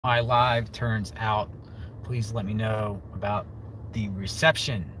my live turns out, please let me know about the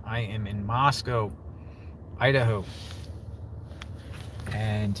reception. I am in Moscow, Idaho,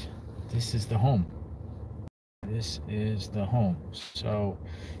 and this is the home. This is the home. So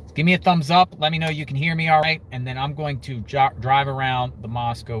give me a thumbs up. Let me know you can hear me all right, and then I'm going to drive around the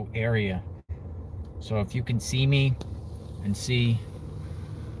Moscow area. So if you can see me and say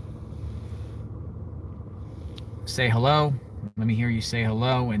hello. Let me hear you say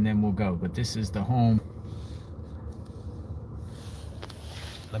hello, and then we'll go. But this is the home.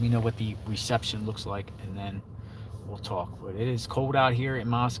 Let me know what the reception looks like, and then we'll talk. But it is cold out here in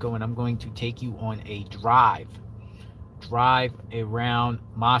Moscow, and I'm going to take you on a drive around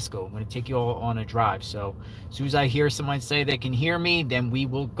Moscow. I'm going to take you all on a drive. So as soon as I hear someone say they can hear me, then we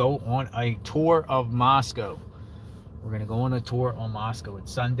will go on a tour of Moscow. We're going to go on a tour on Moscow.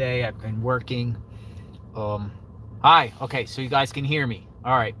 It's Sunday. I've been working. Hi. Okay, so you guys can hear me.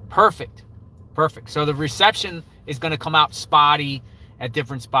 All right, perfect. So the reception is going to come out spotty at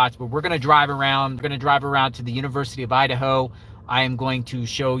different spots, but we're going to drive around. We're going to drive around to the University of Idaho. I am going to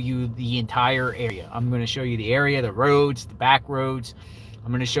show you the entire area. I'm going to show you the area, the roads, the back roads. I'm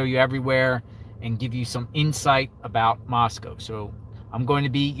going to show you everywhere and give you some insight about Moscow. So I'm going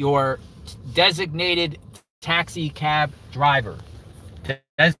to be your designated taxi cab driver.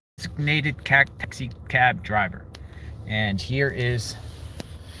 Designated taxi cab driver. And here is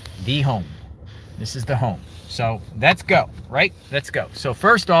the home. This is the home. So let's go, right? Let's go. So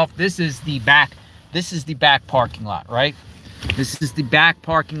first off, this is the back parking lot, right? This is the back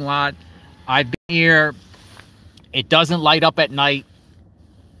parking lot. I've been here. It doesn't light up at night.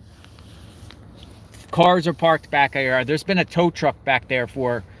 Cars are parked back here. There's been a tow truck back there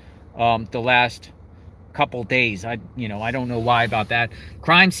for the last couple days. I don't know why about that.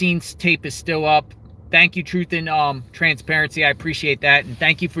 Crime scenes tape is still up. Thank you, Truth and Transparency. I appreciate that. And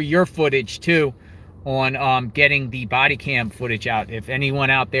thank you for your footage too on getting the body cam footage out. If anyone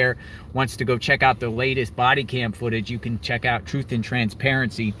out there wants to go check out the latest body cam footage, you can check out Truth and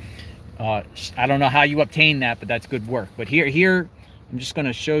Transparency. I don't know how you obtain that, but that's good work. But here I'm just going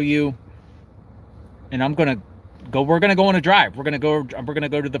to show you, and we're going to go on a drive. We're going to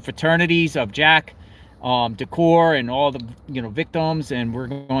go to the fraternities of Jack Decor and all the victims, and we're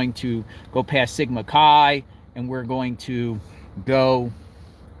going to go past Sigma Chi, and we're going to go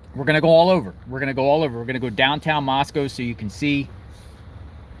all over. We're going to go downtown Moscow so you can see.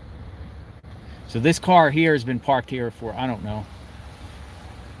 So this car here has been parked here for, I don't know.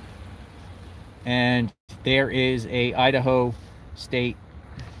 And there is a Idaho State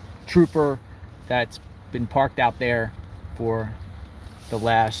Trooper that's been parked out there for the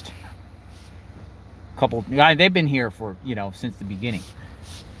last couple. They've been here for, since the beginning.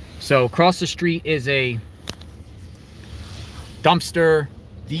 So across the street is a dumpster.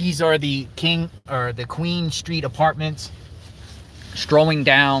 These are the Queen Street apartments. Strolling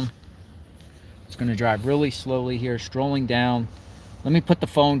down. It's going to drive really slowly here, strolling down. Let me put the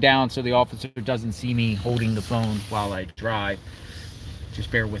phone down so the officer doesn't see me holding the phone while I drive.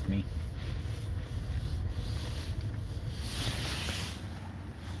 Just bear with me.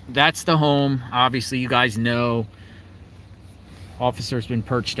 That's the home. Obviously, you guys know. Officer's been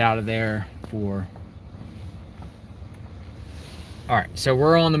perched out of there for... All right, so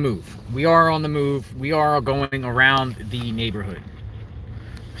we're on the move. We are on the move. We are going around the neighborhood.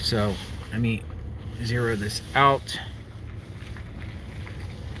 So let me zero this out.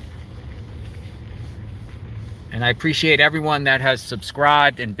 And I appreciate everyone that has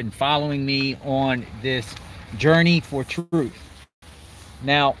subscribed and been following me on this journey for truth.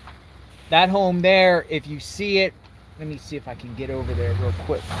 Now, that home there, if you see it, let me see if I can get over there real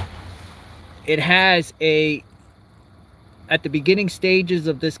quick. It has at the beginning stages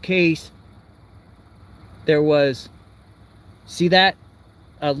of this case, there was, see that?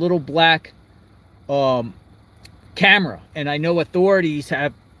 A little black camera. And I know authorities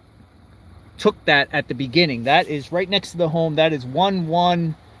have took that at the beginning. That is right next to the home. That is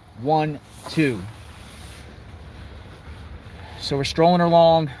 1112. So we're strolling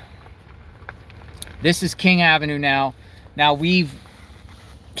along. This is King Avenue now. Now we've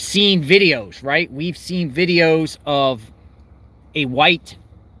seen videos, right? We've seen videos of a white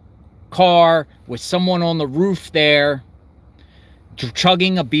car with someone on the roof there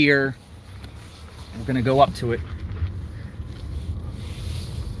chugging a beer. We're gonna go up to it.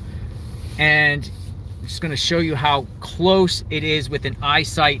 And I'm just gonna show you how close it is within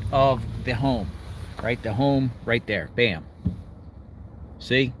eyesight of the home. Right, the home right there, bam.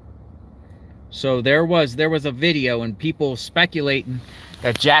 See? So there was a video and people speculating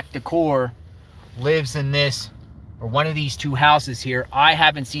that Jack Decor lives in this or one of these two houses here. I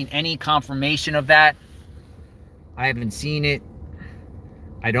haven't seen any confirmation of that. I haven't seen it.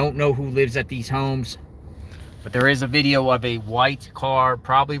 I don't know who lives at these homes, but there is a video of a white car,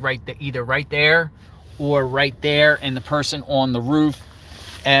 probably right there, either right there or right there, and the person on the roof.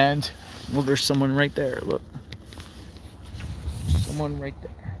 And well, there's someone right there. Look, someone right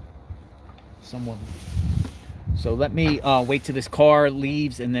there. Someone. So let me wait till this car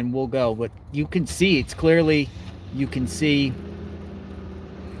leaves, and then we'll go. But you can see, it's clearly, you can see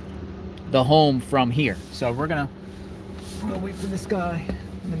the home from here. So we're gonna wait for this guy.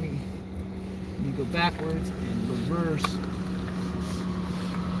 Let me go backwards and reverse.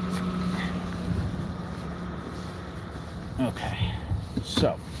 Okay,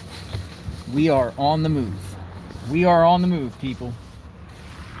 so we are on the move. We are on the move, people.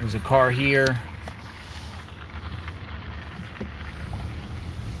 There's a car here.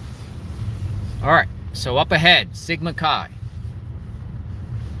 All right, so up ahead, Sigma Chi.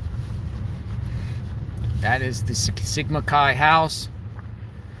 That is the Sigma Chi house.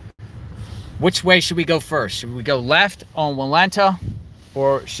 Which way should we go first? Should we go left on Walenta,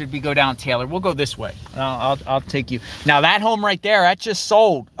 or should we go down Taylor? We'll go this way. I'll take you. Now that home right there, that just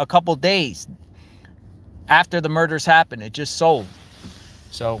sold a couple days after the murders happened. It just sold.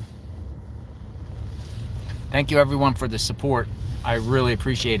 So thank you everyone for the support. I really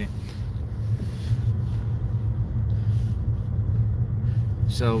appreciate it.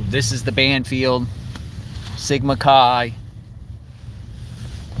 So this is the band field, Sigma Chi.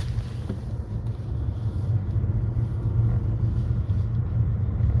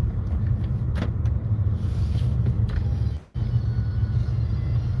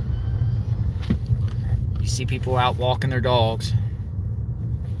 You see people out walking their dogs.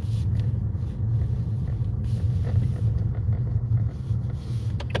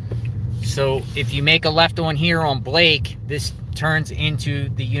 So if you make a left on here on Blake, this turns into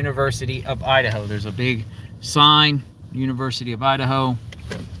the University of Idaho. There's a big sign, University of Idaho.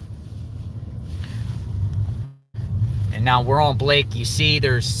 And now we're on Blake. You see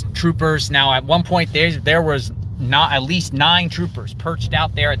there's troopers. Now at one point there was not at least 9 troopers perched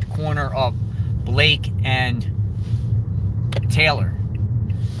out there at the corner of Blake and Taylor.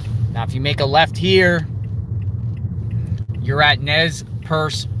 Now if you make a left here, you're at Nez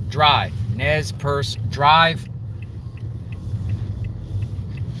Perce Drive. Nez Perce Drive.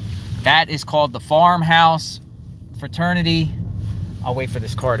 That is called the Farmhouse Fraternity. I'll wait for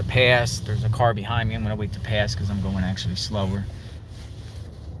this car to pass. There's a car behind me. I'm going to wait to pass because I'm going actually slower.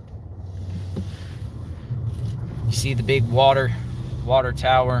 You see the big water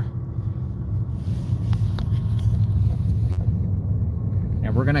tower.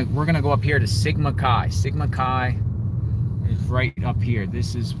 And we're gonna go up here to Sigma Chi. Sigma Chi is right up here.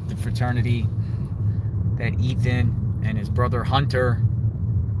 This is the fraternity that Ethan and his brother Hunter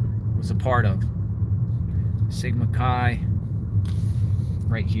was a part of. Sigma Chi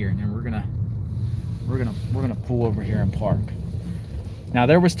right here. And then we're gonna pull over here and park. Now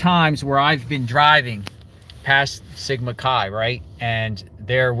there was times where I've been driving past Sigma Chi, right, and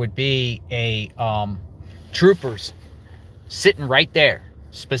there would be a troopers sitting right there,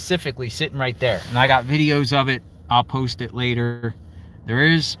 specifically sitting right there, and I got videos of it. I'll post it later. There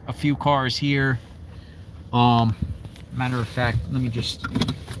is a few cars here. Matter of fact, let me just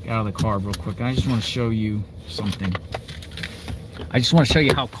get out of the car real quick. I just want to show you something. I just want to show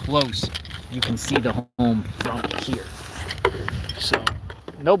you how close you can see the home from here. So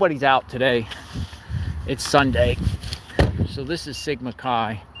nobody's out today. It's Sunday. So this is Sigma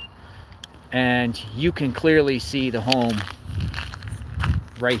Chi, and you can clearly see the home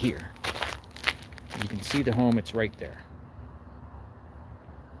right here. You can see the home, it's right there.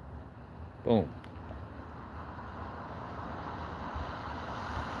 Boom.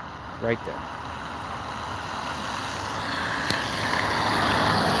 Right there.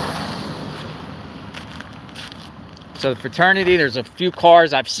 So the fraternity, there's a few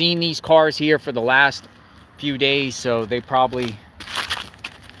cars. I've seen these cars here for the last few days, so they probably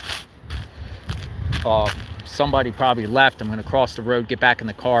somebody probably left. I'm going to cross the road, get back in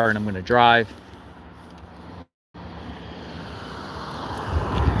the car, and I'm going to drive.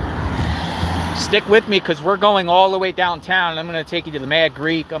 Stick with me because we're going all the way downtown. I'm going to take you to the Mad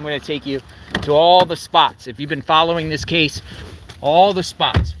Greek. I'm going to take you to all the spots. If you've been following this case, all the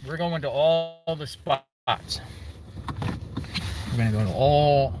spots. We're going to all the spots. We're going to go to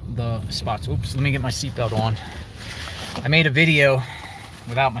all the spots. Oops, let me get my seatbelt on. I made a video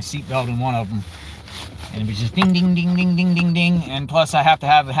without my seatbelt in one of them, and it was just ding, ding, ding, ding, ding, ding, ding. And plus, I have to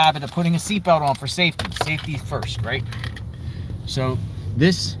have the habit of putting a seatbelt on for safety. Safety first, right? So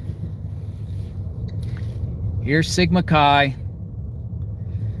this Here's Sigma Chi.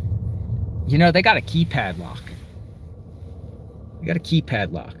 You know, they got a keypad lock. They got a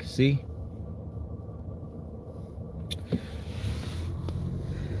keypad lock, see?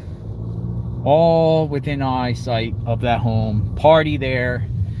 All within eyesight of that home. Party there.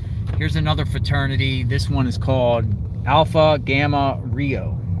 Here's another fraternity. This one is called Alpha Gamma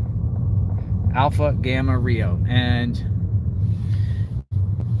Rio. Alpha Gamma Rio. And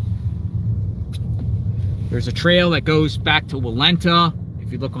there's a trail that goes back to Walenta.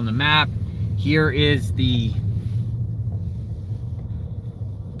 If you look on the map, here is the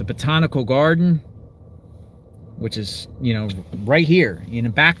botanical garden, which is, you know, right here. In the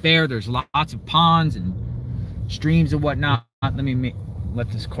back there, there's lots of ponds and streams and whatnot. Let me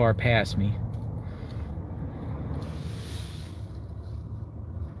let this car pass me.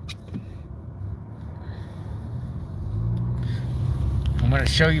 I'm going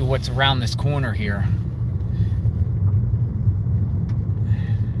to show you what's around this corner here.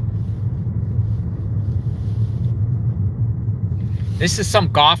 This is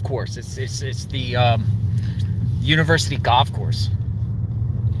some golf course. It's the university golf course.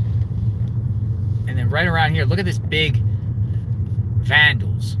 And then right around here, look at this big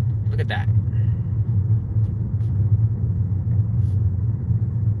Vandals. Look at that.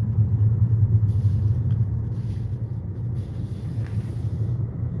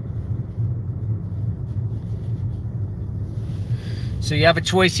 So you have a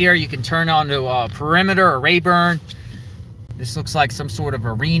choice here. You can turn on to Perimeter or Rayburn. This looks like some sort of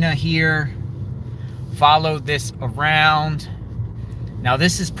arena here. Follow this around. Now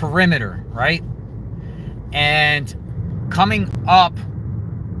this is Perimeter, right? And coming up,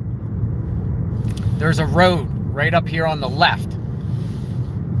 there's a road right up here on the left.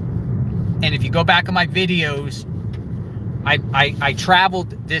 And if you go back on my videos, I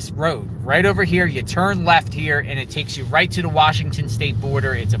traveled this road right over here. You turn left here and it takes you right to the Washington state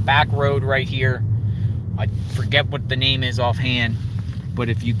border. It's a back road right here. I forget what the name is offhand, but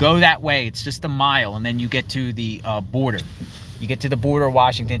if you go that way, it's just a mile and then you get to the border. You get to the border of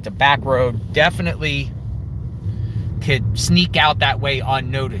Washington. It's a back road. Definitely could sneak out that way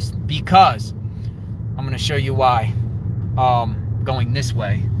unnoticed, because I'm going to show you why. Going this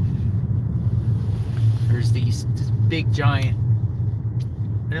way, there's this big giant,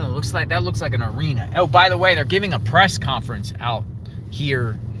 I don't know, that looks like an arena. Oh, by the way, they're giving a press conference out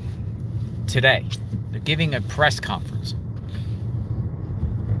here today. They're giving a press conference.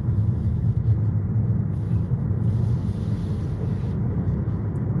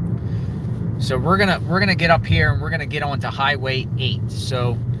 So we're gonna get up here and we're gonna get onto Highway 8.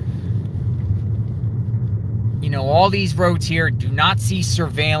 So, you know, all these roads here do not see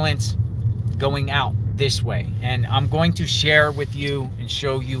surveillance going out this way. And I'm going to share with you and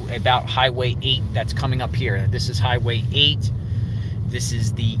show you about Highway 8 that's coming up here. This is Highway 8. This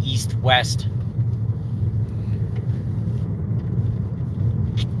is the east-west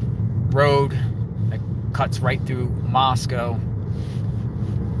road that cuts right through Moscow.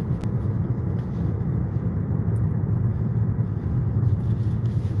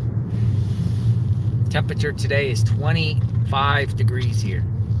 Temperature today is 25 degrees here.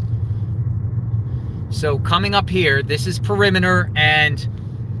 So coming up here, this is Perimeter and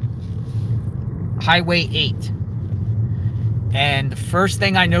Highway 8. And the first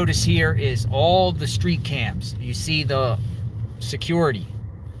thing I notice here is all the street cams. You see the security.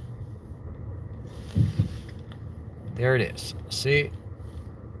 There it is. See?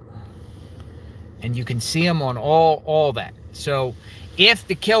 And you can see them on all that. So if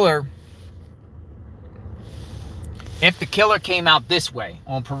the killer came out this way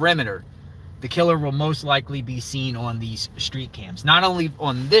on Perimeter, the killer will most likely be seen on these street cams. Not only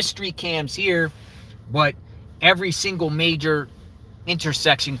on this street cams here, but every single major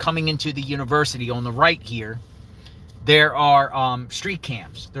intersection coming into the university on the right here, there are street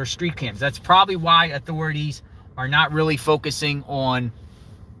cams. There are street cams. That's probably why authorities are not really focusing on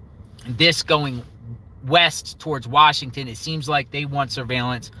this going west towards Washington. It seems like they want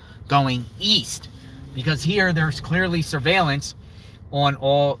surveillance going east, because here there's clearly surveillance on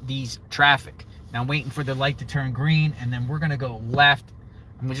all these traffic. Now I'm waiting for the light to turn green, and then we're going to go left.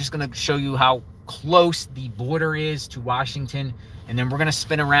 I'm just going to show you how close the border is to Washington, and then we're going to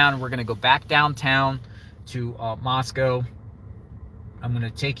spin around and we're going to go back downtown to Moscow. I'm going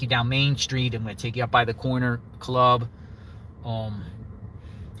to take you down Main Street. I'm going to take you up by the corner club.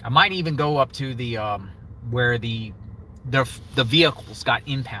 I might even go up to the where the vehicles got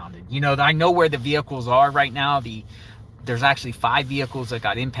impounded. You know, I know where the vehicles are right now. There's actually 5 vehicles that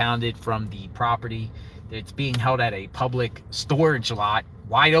got impounded from the property. It's being held at a public storage lot,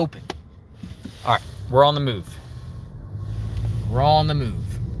 wide open. All right, We're on the move. We're on the move.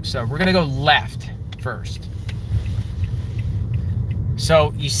 So we're gonna go left first.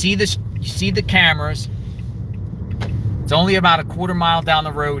 So you see this, you see the cameras. It's only about a quarter mile down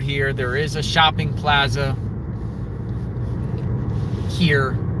the road here. There is a shopping plaza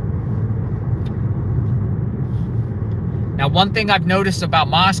here. Now, one thing I've noticed about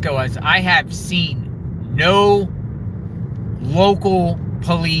Moscow is I have seen no local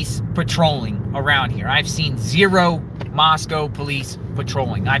police patrolling around here. I've seen zero Moscow police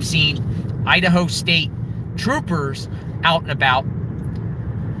patrolling. I've seen Idaho State troopers out and about,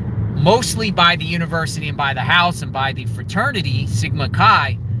 mostly by the university and by the house and by the fraternity, Sigma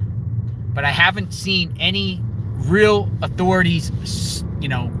Chi, but I haven't seen any real authorities, you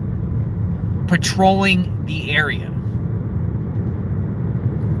know, patrolling the area,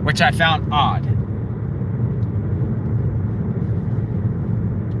 which I found odd.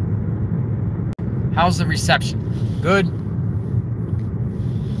 How's the reception? Good?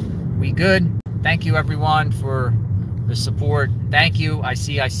 We good? Thank you everyone for the support. Thank you. I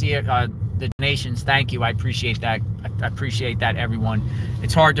see it. The donations. Thank you. I appreciate that. I appreciate that, everyone.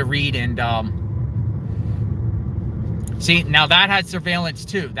 It's hard to read and see. Now that had surveillance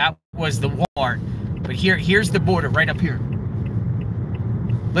too. That was the Walmart. But here's the border right up here.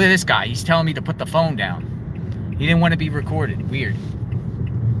 Look at this guy. He's telling me to put the phone down. He didn't want to be recorded. Weird.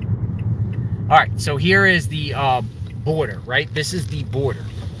 All right. So here is the border. Right. This is the border.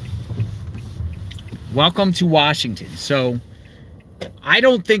 Welcome to Washington. So I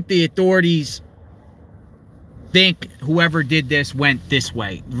don't think the authorities think whoever did this went this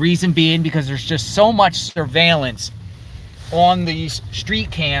way. Reason being because there's just so much surveillance on these street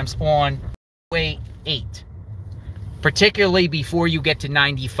cams on Highway 8, particularly before you get to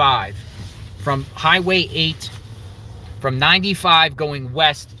 95. From Highway 8, from 95 going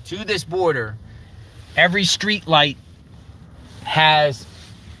west to this border, every street light has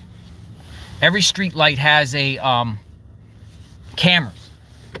a cameras.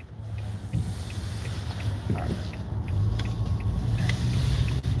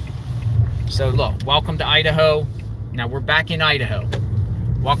 So look, welcome to Idaho. Now we're back in Idaho.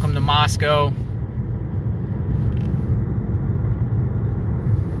 Welcome to Moscow.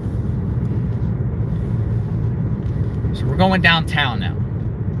 So we're going downtown now.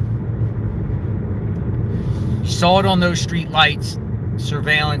 You saw it on those street lights,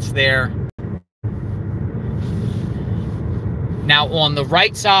 surveillance there. Now on the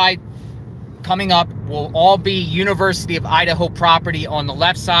right side, coming up, will all be University of Idaho property. On the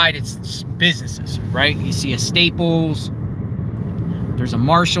left side, it's businesses, right? You see a Staples. There's a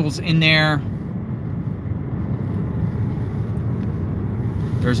Marshall's in there.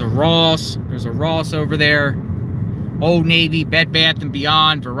 There's a Ross. There's a Ross over there. Old Navy, Bed Bath &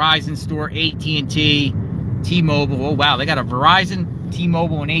 Beyond, Verizon store, AT&T, T-Mobile. Oh, wow. They got a Verizon,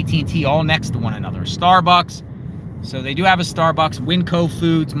 T-Mobile, and AT&T all next to one another. Starbucks. So they do have a Starbucks, Winco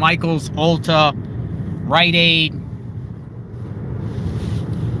Foods, Michael's, Ulta, Rite Aid.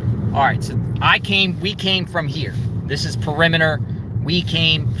 All right, so we came from here. This is perimeter. We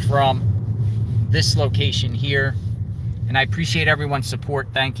came from this location here. And I appreciate everyone's support.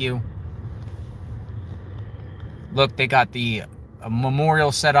 Thank you. Look, they got the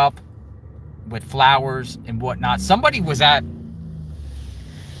memorial set up with flowers and whatnot. Somebody was at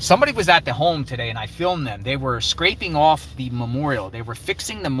the home today and I filmed them. They were scraping off the memorial. They were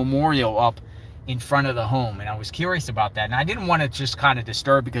fixing the memorial up in front of the home. And I was curious about that. And I didn't want to just kind of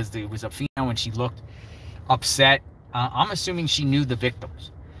disturb because it was a female and she looked upset. I'm assuming she knew the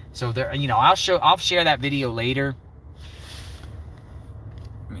victims. So there, you know, I'll share that video later.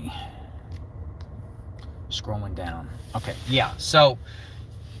 Let me scrolling down. Okay, yeah. So,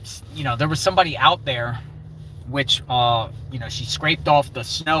 you know, there was somebody out there which, you know, she scraped off the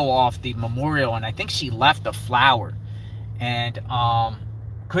snow off the memorial, and I think she left a flower, and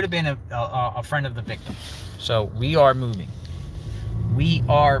could have been a friend of the victim. So we are moving. We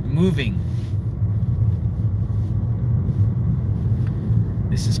are moving.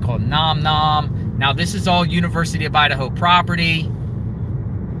 This is called Nom Nom. Now this is all University of Idaho property.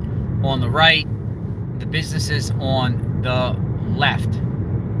 On the right, the businesses on the left.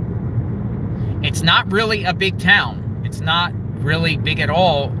 It's not really a big town. It's not really big at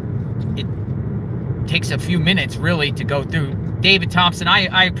all. It takes a few minutes really to go through. David Thompson,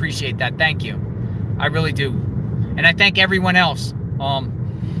 I appreciate that. Thank you. I really do. And I thank everyone else.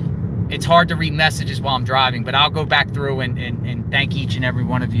 It's hard to read messages while I'm driving, but I'll go back through and thank each and every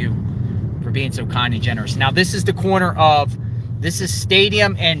one of you for being so kind and generous. Now this is the corner of, this is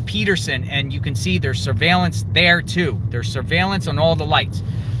Stadium and Peterson, and you can see there's surveillance there too. There's surveillance on all the lights.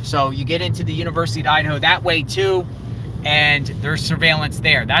 So you get into the University of Idaho that way too, and there's surveillance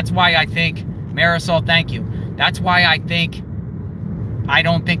there. That's why I think, Marisol, thank you. That's why I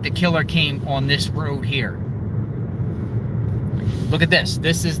don't think the killer came on this road here. Look at this.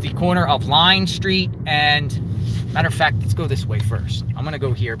 This is the corner of Line Street, and matter of fact, let's go this way first. I'm gonna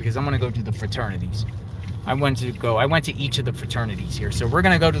go here because I'm gonna go to the fraternities. I went to each of the fraternities here. So we're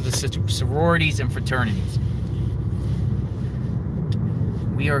gonna go to the sororities and fraternities.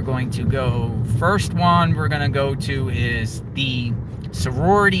 We are going to go, first one we're gonna go to is the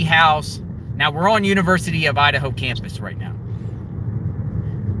sorority house. Now we're on University of Idaho campus right now.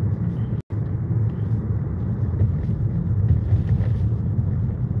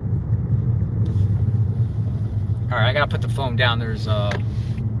 All right, I gotta put the phone down. There's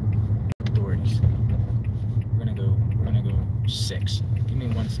authorities. We're gonna go 6. Give me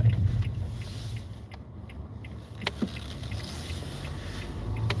 1 second.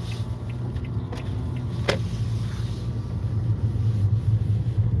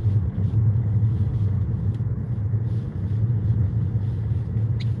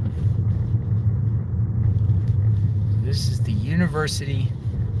 This is the University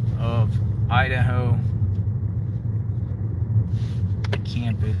of Idaho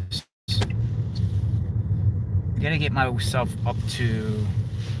campus. I gotta get myself up to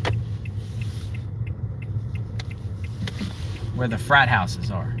where the frat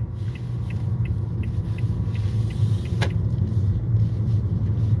houses are.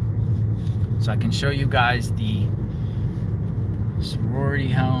 So I can show you guys the sorority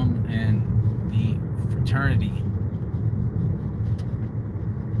home and the fraternity.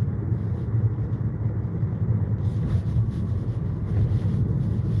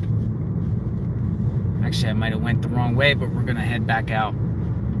 Actually, I might have went the wrong way, but we're gonna head back out.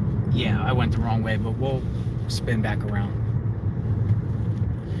 Yeah, I went the wrong way, but we'll spin back around.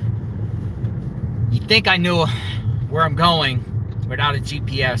 You think I knew where I'm going without a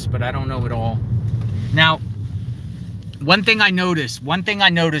GPS, but I don't know it all. Now, one thing I noticed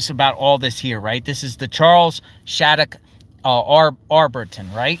about all this here, right? This is the Charles Shattuck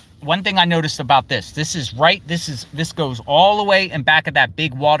Arborton, right? One thing I noticed about this goes all the way in back of that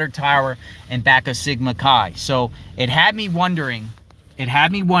big water tower and back of Sigma Chi. So it had me wondering,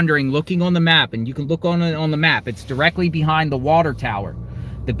 looking on the map, and you can look on the map, it's directly behind the water tower,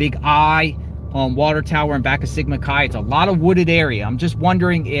 the big eye water tower and back of Sigma Chi. It's a lot of wooded area. I'm just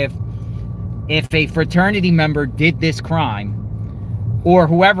wondering if a fraternity member did this crime, or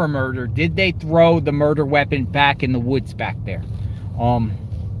whoever murdered, did they throw the murder weapon back in the woods back there?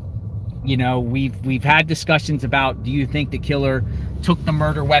 You know, we've had discussions about, do you think the killer took the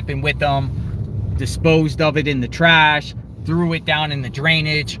murder weapon with them, disposed of it in the trash, threw it down in the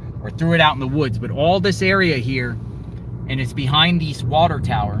drainage, or threw it out in the woods? But all this area here, and it's behind this water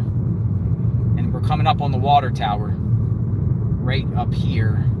tower, and we're coming up on the water tower right up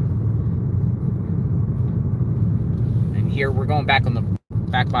here. And here we're going back by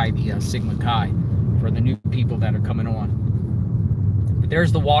the Sigma Chi for the new people that are coming on. But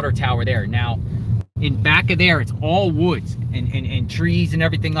there's the water tower there. Now, in back of there, it's all woods and trees and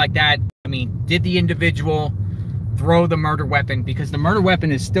everything like that. I mean, did the individual throw the murder weapon? Because the murder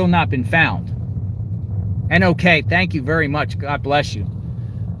weapon has still not been found. And okay, thank you very much. God bless you.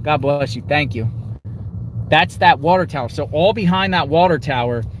 God bless you. Thank you. That's that water tower. So all behind that water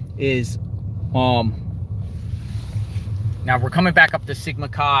tower is now we're coming back up to Sigma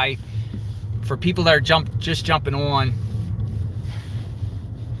Chi. For people that are just jumping on,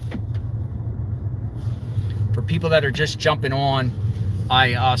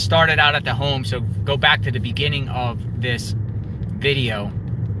 I started out at the home, so go back to the beginning of this video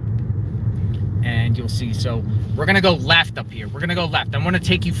and you'll see. So we're gonna go left up here. We're gonna go left. I'm gonna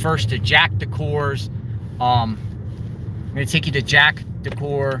take you first to Jack Decor's. I'm gonna take you to Jack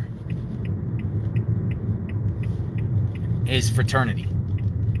Decor, his fraternity.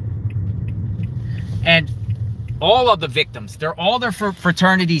 And all of the victims, all their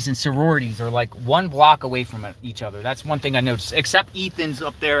fraternities and sororities are like 1 block away from each other. That's one thing I noticed, except Ethan's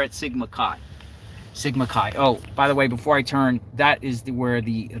up there at Sigma Chi. Sigma Chi. Oh, by the way, before I turn, that is where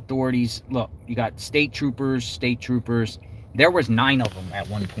the authorities, look, you got state troopers. There was 9 of them at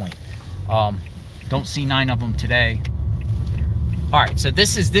one point. Don't see 9 of them today. All right, so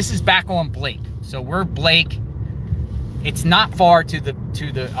this is back on Blake. So we're Blake. It's not far to the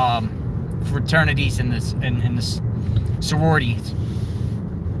fraternities and the sororities.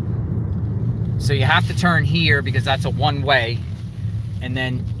 So you have to turn here because that's a one-way, and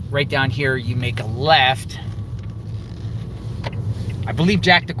then right down here you make a left. I believe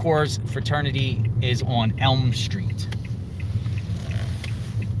Jack Decor's fraternity is on Elm Street.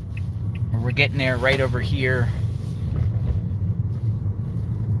 we're getting there right over here.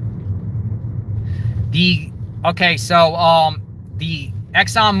 Okay, so the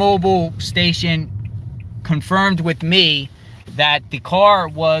ExxonMobil station confirmed with me that the car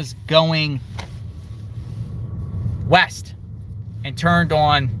was going west and turned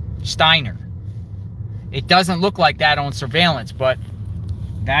on Steiner. It doesn't look like that on surveillance, but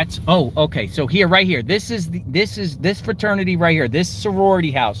that's, oh, okay. So here, right here, this fraternity right here, this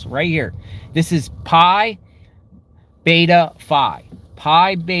sorority house right here. This is Pi Beta Phi.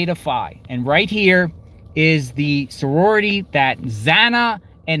 Pi Beta Phi. And right here is the sorority that Xana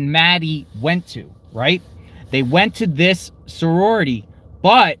and Maddie went to, right? They went to this sorority,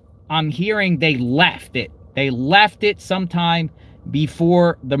 but I'm hearing they left it. They left it sometime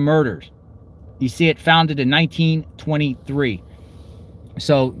before the murders. You see it founded in 1923.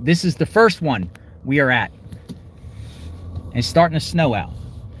 So this is the first one we are at. And it's starting to snow out.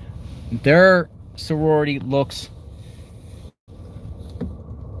 Their sorority looks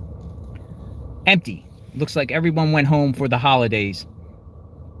empty. Looks like everyone went home for the holidays.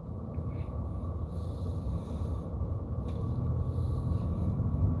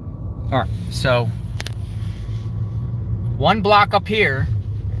 All right, so one block up here,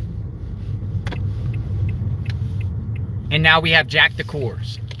 and now we have Jack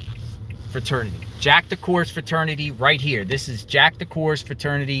DeCour's fraternity. Jack DeCour's fraternity right here. This is Jack DeCour's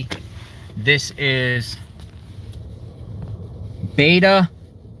fraternity. This is Beta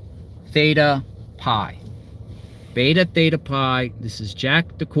Theta Pi. Beta Theta Pi. This is Jack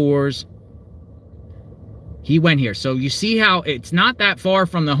DeCour's. He went here. So you see how it's not that far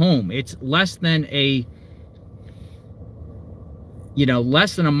from the home. It's less than a,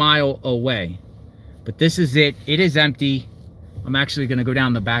 less than a mile away. But this is it. It is empty. I'm actually going to go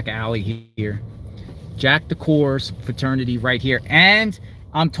down the back alley here. Jack DeCour's fraternity right here. And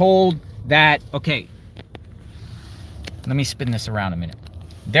I'm told that, okay, let me spin this around a minute.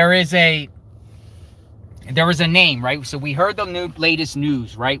 There was a name, right? So we heard the latest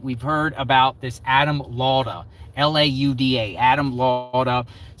news, right? We've heard about this Adam Lauda, L-A-U-D-A, Adam Lauda.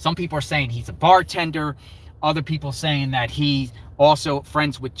 Some people are saying he's a bartender. Other people saying that he's also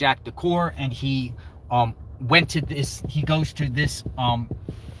friends with Jack DeCour, and he goes to this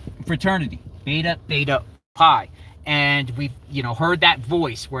fraternity, Beta Theta Pi. And we've, heard that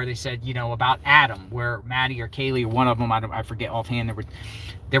voice where they said, about Adam, where Maddie or Kaylee or one of them, I forget offhand,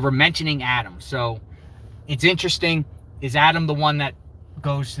 they were mentioning Adam. So it's interesting. Is Adam the one that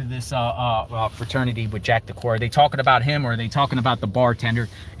goes to this fraternity with Jack DeCour? Are they talking about him, or are they talking about the bartender?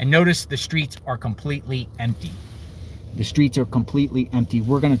 And notice the streets are completely empty. The streets are completely empty.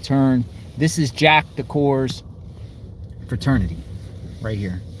 We're going to turn. This is Jack DeCour's fraternity right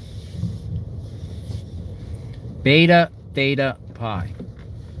here. Beta Theta Pi.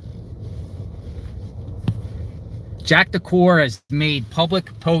 Jack DeCour has made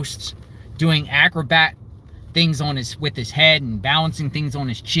public posts doing acrobat things with his head and balancing things on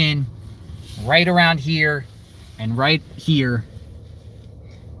his chin, right around here and right here.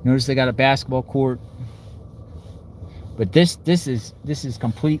 Notice they got a basketball court, but this is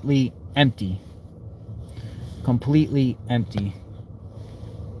completely empty. Completely empty.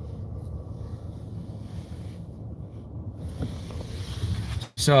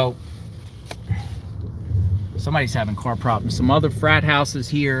 So somebody's having car problems. Some other frat houses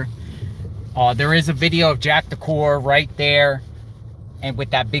here. There is a video of Jack DeCour right there, and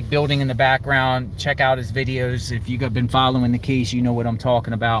with that big building in the background. Check out his videos. If you've been following the case, you know what I'm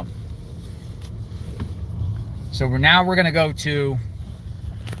talking about. So we're going to go to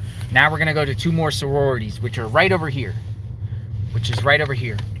two more sororities, which are right over here.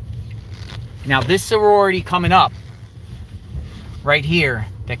 Now this sorority coming up right here,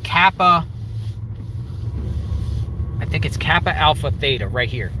 the Kappa, I think it's Kappa Alpha Theta right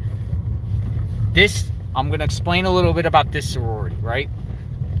here. This, I'm going to explain a little bit about this sorority, right?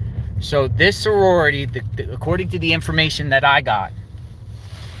 So this sorority, according to the information that I got,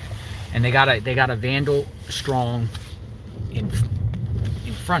 and they got a Vandal Strong in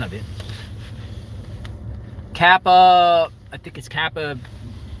front of it. Kappa, I think it's Kappa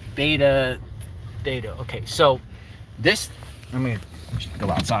Beta Theta. Okay, so this, let me go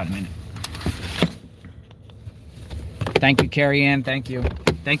outside a minute. Thank you, Carrie Ann. Thank you.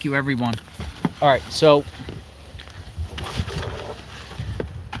 Thank you, everyone. All right, so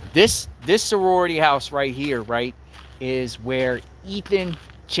this sorority house right here, right, is where Ethan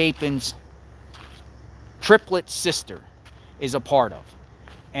Chapin's triplet sister is a part of.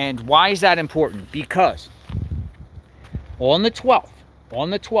 And why is that important? Because on the 12th,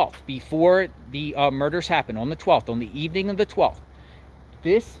 before the murders happened, on the 12th, on the evening of the 12th,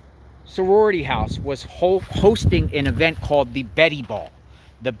 this sorority house was hosting an event called the Betty Ball.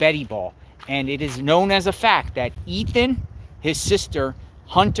 The Betty Ball. And it is known as a fact that Ethan, his sister,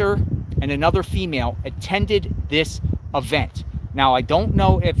 Hunter, and another female attended this event. Now, I don't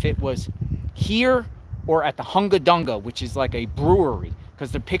know if it was here or at the Hunga Dunga, which is like a brewery,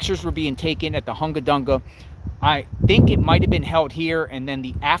 because the pictures were being taken at the Hunga Dunga. I think it might have been held here, and then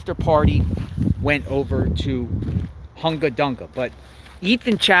the after party went over to Hunga Dunga. But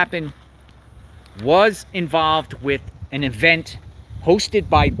Ethan Chapin was involved with an event hosted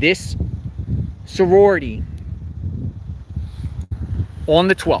by this sorority on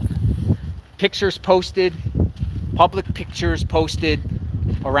the 12th. Pictures posted, public pictures posted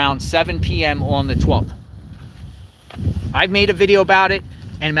around 7 p.m. on the 12th. I've made a video about it,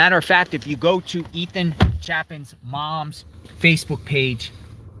 and matter of fact, if you go to Ethan Chapin's mom's Facebook page,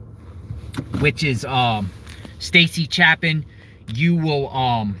 which is Stacy Chapin, you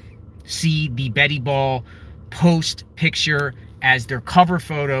will see the Betty Ball post picture as their cover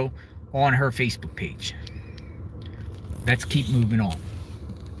photo on her Facebook page. Let's keep moving on.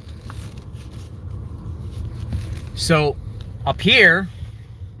 So up here,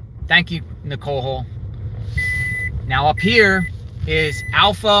 thank you, Nicole Hall. Now up here is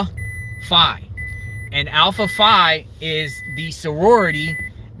Alpha Phi. And Alpha Phi is the sorority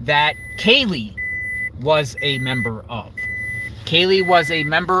that Kaylee was a member of. Kaylee was a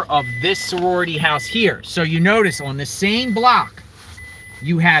member of this sorority house here. So you notice on the same block,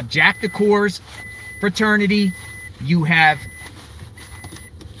 you have Jack the Cor's fraternity, you have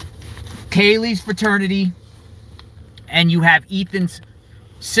Kaylee's fraternity, and you have Ethan's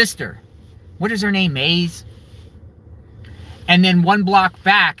sister. What is her name? Maze? And then one block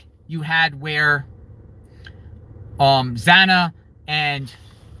back, you had where Zana and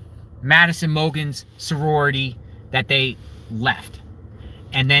Madison Mogan's sorority that they left.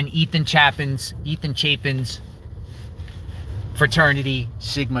 And then Ethan Chapin's fraternity,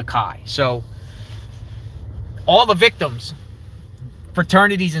 Sigma Chi. So all the victims,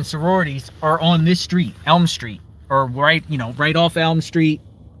 fraternities and sororities, are on this street, Elm Street, or right, you know, right off Elm Street.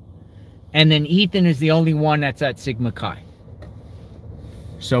 And then Ethan is the only one that's at Sigma Chi.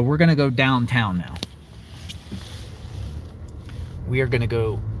 So we're gonna go downtown now. We are gonna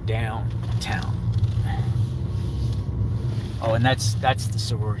go downtown. Oh, and that's the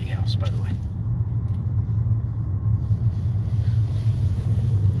sorority house, by the way.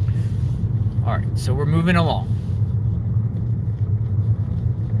 All right, so we're moving along.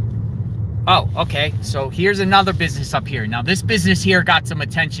 Oh, okay, so here's another business up here. Now, this business here got some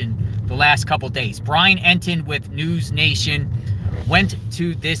attention the last couple days. Brian Enton with News Nation went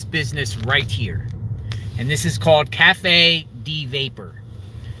to this business right here. And this is called Cafe D Vapor.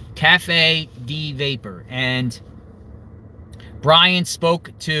 Cafe D Vapor. And Brian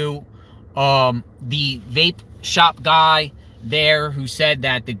spoke to the vape shop guy there, who said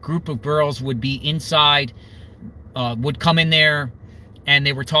that the group of girls would be inside, would come in there, and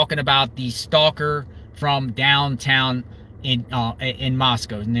they were talking about the stalker from downtown in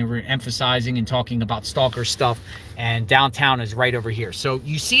Moscow, and they were emphasizing and talking about stalker stuff, and downtown is right over here. So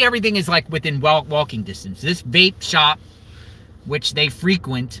you see everything is like within walking distance. This vape shop, which they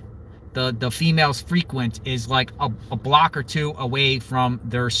frequent, the females frequent, is like a block or two away from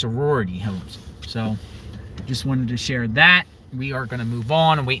their sorority homes. So just wanted to share that. We are going to move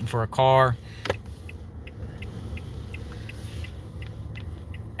on. I'm waiting for a car.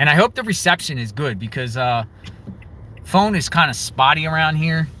 And I hope the reception is good, because phone is kind of spotty around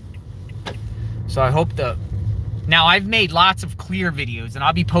here. So I hope now I've made lots of clear videos, and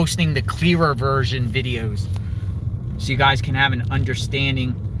I'll be posting the clearer version videos so you guys can have an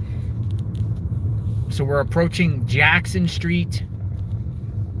understanding. So we're approaching Jackson Street.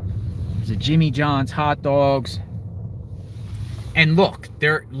 There's a Jimmy John's hot dogs. And look,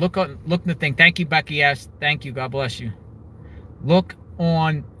 look at the thing. Thank you, Becky S. Thank you. God bless you. Look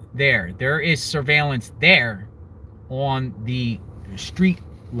on there. There is surveillance there on the street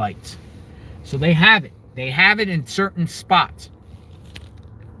lights. So they have it. They have it in certain spots.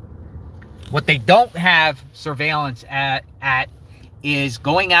 What they don't have surveillance at is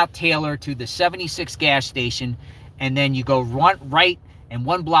going out Taylor to the 76 gas station, and then you go right and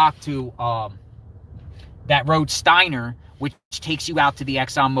one block to that road Steiner, which takes you out to the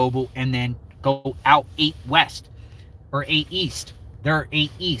Exxon Mobil, and then go out 8 west or 8 east. They're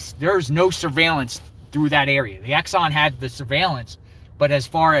 8 east. There's no surveillance through that area. The Exxon had the surveillance, but as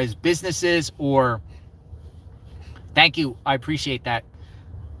far as businesses or, thank you, I appreciate that.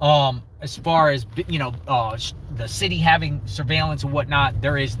 As far as, you know, the city having surveillance and whatnot,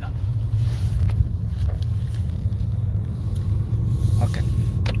 there is none. Okay.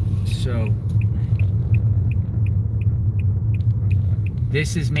 So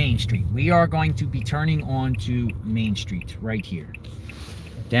this is Main Street. We are going to be turning on to Main Street right here.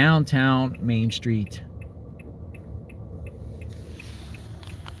 Downtown Main Street.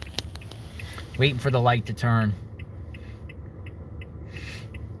 Waiting for the light to turn.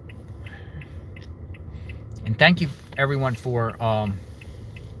 And thank you everyone for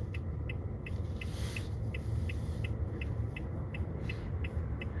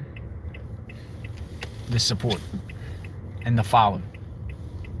the support and the follow.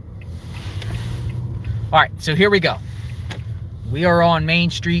 All right, so here we go. We are on Main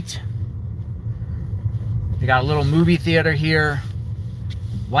Street. They got a little movie theater here.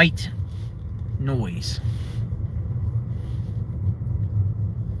 White noise.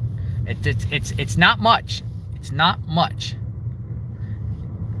 It's not much. It's not much.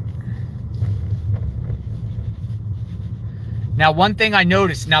 Now, one thing I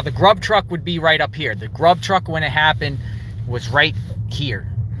noticed, now the grub truck would be right up here. The grub truck, when it happened, was right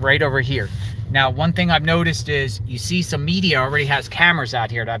here, right over here. Now, one thing I've noticed is you see some media already has cameras out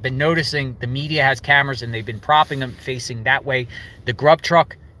here. I've been noticing the media has cameras and they've been propping them facing that way. The grub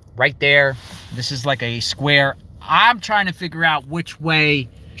truck right there. This is like a square. I'm trying to figure out which way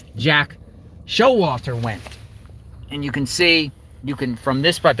Jack Showalter went. And you can see, from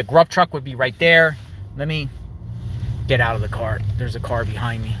this part, the grub truck would be right there. Let me get out of the car. There's a car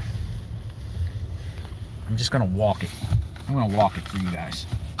behind me. I'm just gonna walk it. I'm gonna walk it for you guys.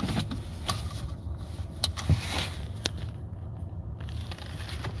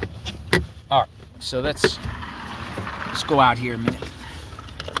 All right, so let's go out here a minute.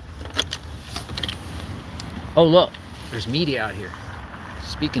 Oh, look, there's media out here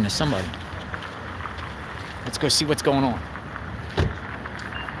speaking to somebody. Let's go see what's going on.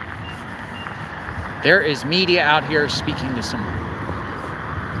 There is media out here speaking to someone.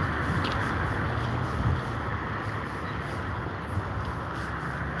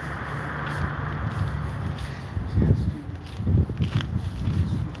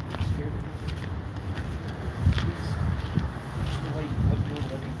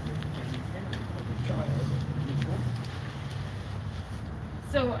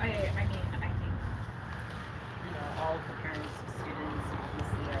 So I mean, I think, you know, all of the parents, students,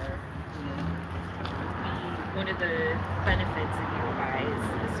 obviously are, you know, one of the benefits of UI is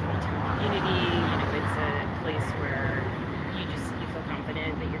the small town community. You know, it's a place where you feel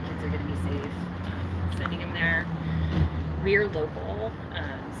confident that your kids are going to be safe sending them there. We're local,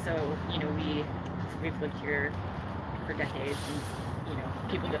 so you know we've lived here for decades, and you know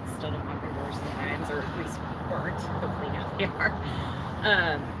people that still don't lock their doors sometimes, or at least weren't. Hopefully now they are.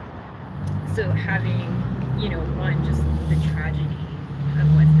 So having, you know, one, just the tragedy of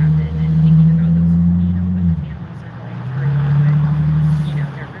what's happened and thinking about those, you know, what the families are going through, what, you know,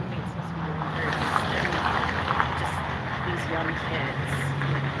 their roommates must be going through, and just these young kids,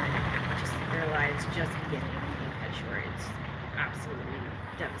 you know, and just their lives just beginning being cut short. It's absolutely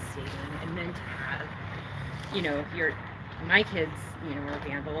devastating. And then to have, you know, my kids, you know, are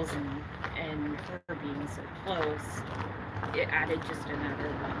vandals, and her being so close, it added just another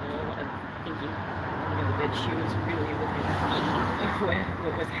level of thinking, you know, that she was really within the feet of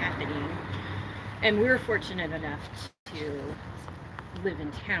what was happening. And we were fortunate enough to live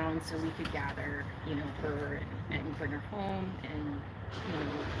in town, so we could gather, you know, her and bring her home. And you know,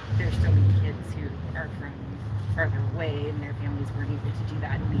 there's so many kids who are from farther away, and their families weren't able to do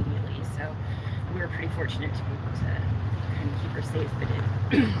that immediately. So we were pretty fortunate to be able to kind of keep her safe. But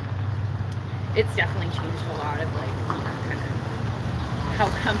it's definitely changed a lot of, like, you know, kind of how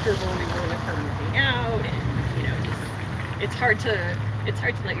comfortable we were with her moving out, and you know, just it's hard to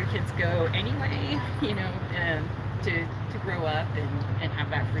let your kids go anyway, you know, to grow up and have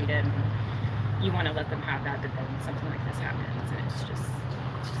that freedom. You want to let them have that, but then something like this happens, and it's just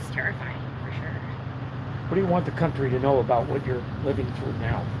terrifying for sure. What do you want the country to know about what you're living through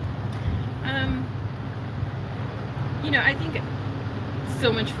now? You know, I think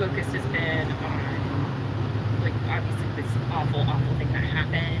so much focus has been on, like, obviously this awful thing that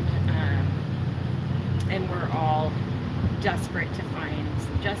happened, and we're all desperate to find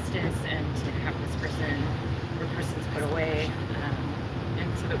some justice and to have this person's put away,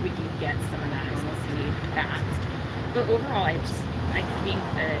 and so that we can get some of that normalcy back. But overall, I think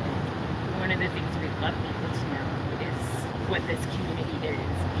that one of the things we'd love people to know is what this community is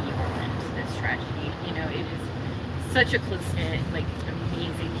beyond this tragedy. You know, it is such a close-knit, like,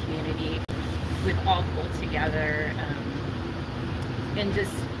 amazing community with all pulled together, and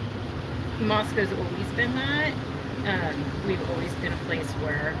just Moscow's always been that. We've always been a place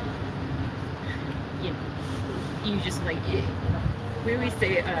where, you know, you just, like, we always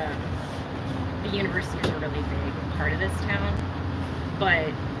say the university is a really big part of this town,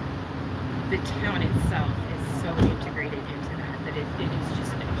 but the town itself is so integrated into that it is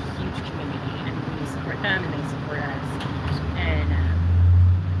just a huge community, and we support them and they support us. And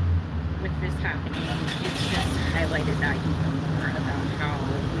with this happening, it's just highlighted that even more about how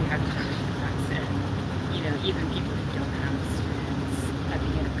we have to influence it. You know, even people who don't have students at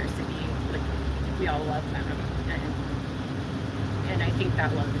the university, like, we all love them, and I think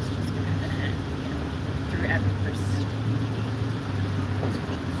that love is just been evident, you know, through every person's community.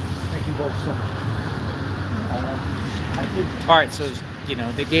 Thank you both so much. All right, so, you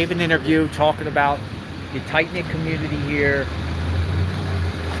know, they gave an interview talking about the tight-knit community here.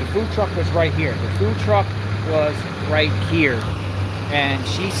 The food truck was right here. The food truck was right here. And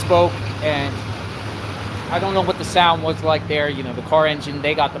she spoke, and I don't know what the sound was like there. You know, the car engine,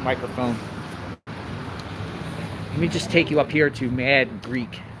 they got the microphone. Let me just take you up here to Mad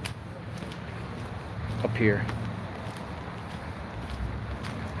Greek. Up here.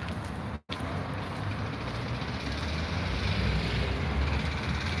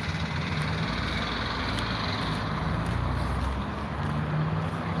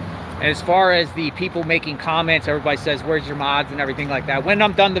 And as far as the people making comments, everybody says, where's your mods and everything like that. When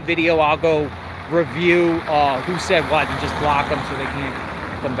I'm done the video, I'll go review who said what and just block them so they can't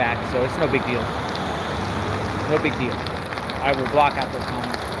come back. So it's no big deal. No big deal. I will block out those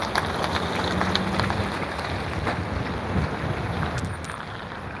comments.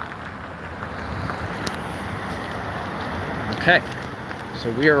 Okay,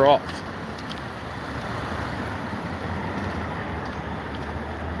 so we are off.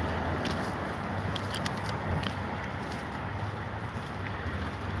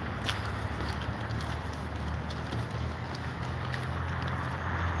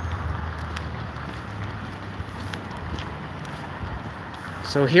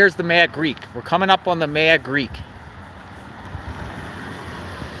 So here's the Mad Greek. We're coming up on the Mad Greek.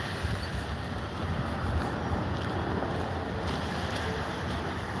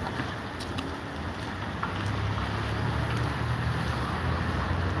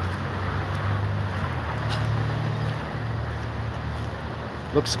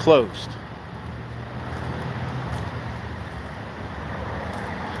 Looks closed.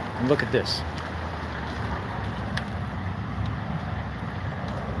 And look at this.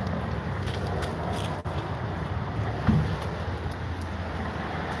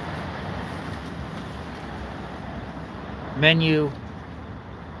 Menu.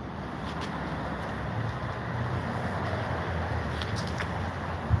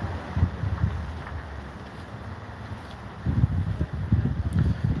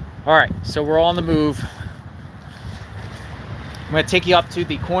 All right, so we're on the move. I'm going to take you up to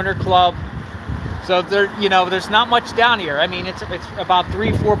the corner club. So there, you know, there's not much down here. I mean, it's about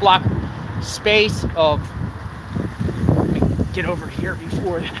 3-4 block space of. Let me get over here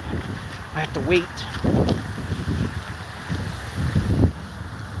before I have to wait.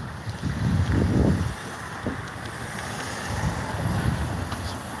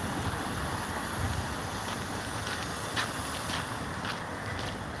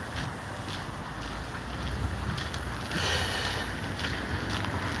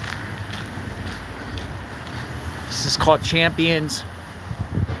 This is called Champions.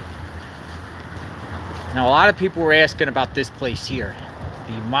 Now, a lot of people were asking about this place here,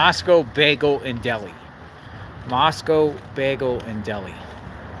 the Moscow Bagel and Deli. Moscow Bagel and Deli.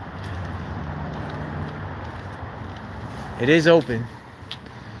 It is open.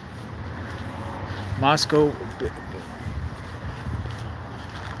 Moscow.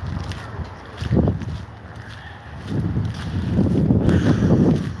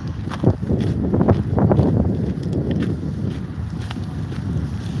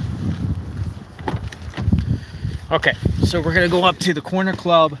 Okay, so we're gonna go up to the corner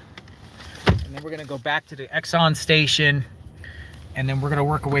club, and then we're gonna go back to the Exxon station, and then we're gonna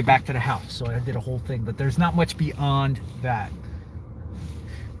work our way back to the house. So I did a whole thing, but there's not much beyond that.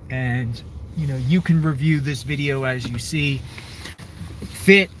 And you know, you can review this video as you see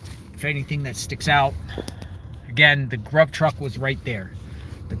fit, if anything that sticks out. Again, the grub truck was right there.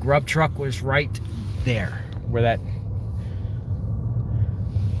 The grub truck was right there, where that.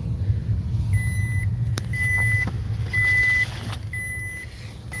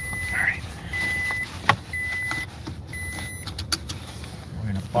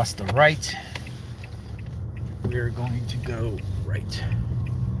 Bust the right. We're going to go right.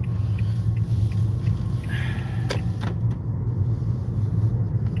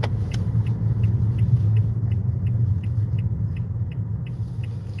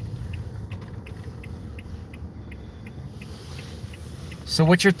 So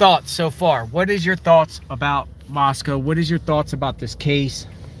what's your thoughts so far? What is your thoughts about Moscow? What is your thoughts about this case?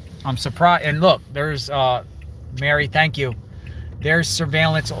 I'm surprised. And look, there's Mary, thank you. There's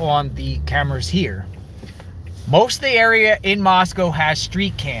surveillance on the cameras here. Most of the area in Moscow has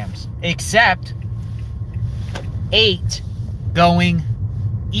street cams, except 8 going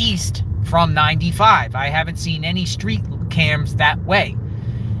east from 95. I haven't seen any street cams that way.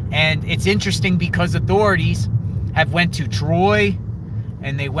 And it's interesting because authorities have went to Troy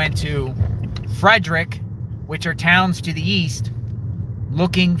and they went to Frederick, which are towns to the east,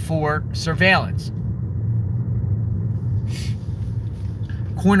 looking for surveillance.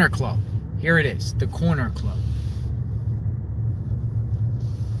 Corner Club. Here it is, the Corner Club.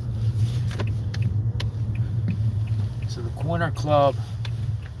 So the Corner Club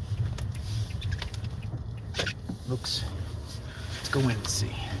looks, let's go in and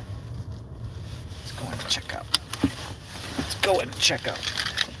see. Let's go in and check out. Let's go in and check out.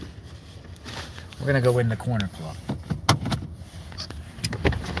 We're gonna go in the Corner Club.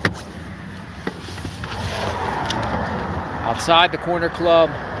 Outside the Corner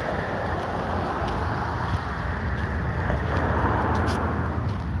Club,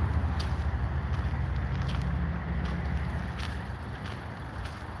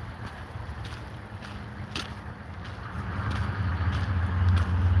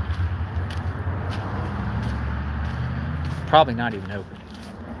 probably not even open.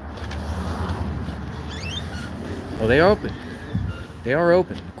 Well, they are open. They are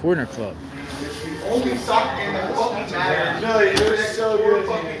open. Corner Club. Only suck in the fucking matter. No, it was so good.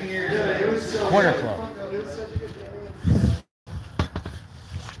 It was so Corner Club.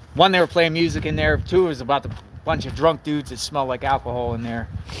 One, they were playing music in there. 2, it was about the bunch of drunk dudes that smelled like alcohol in there.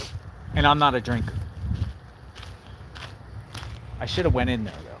 And I'm not a drinker. I should have went in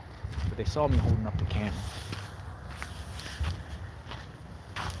there though, but they saw me holding up the camera.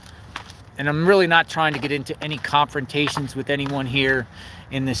 And I'm really not trying to get into any confrontations with anyone here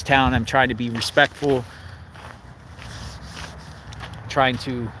in this town. I'm trying to be respectful, trying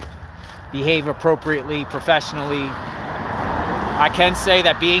to behave appropriately, professionally. I can say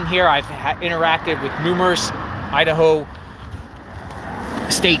that being here, I've interacted with numerous Idaho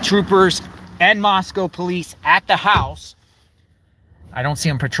state troopers and Moscow police at the house. I don't see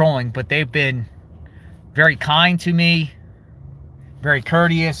them patrolling, but they've been very kind to me, very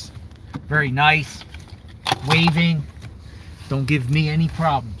courteous, very nice, waving, don't give me any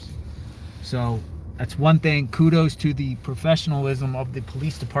problems. So that's one thing. Kudos to the professionalism of the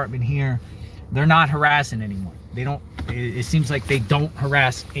police department here. They're not harassing anyone. They don't, it seems like they don't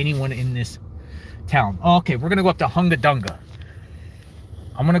harass anyone in this town. Okay, we're gonna go up to Hunga Dunga.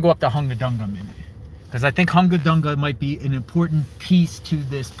 I'm gonna go up to Hunga Dunga a minute, because I think Hunga Dunga might be an important piece to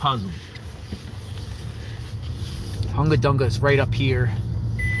this puzzle. Hunga Dunga is right up here.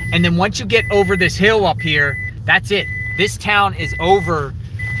 And then once you get over this hill up here, that's it. This town is over,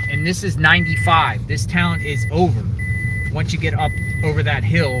 and this is 95. This town is over. Once you get up over that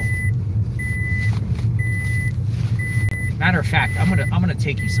hill. Matter of fact, I'm gonna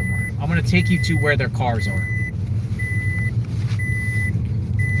take you somewhere. I'm gonna take you to where their cars are.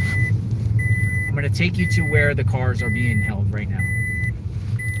 I'm gonna take you to where the cars are being held right now.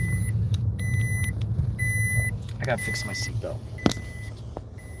 I gotta fix my seatbelt.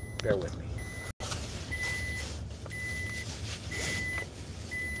 Bear with me.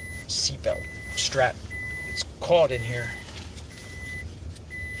 Seatbelt strap. It's caught in here.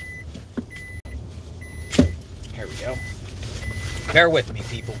 Here we go. Bear with me,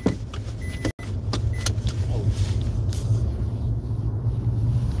 people. Oh.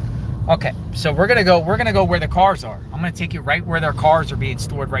 Okay, so we're gonna go where the cars are. I'm gonna take you right where their cars are being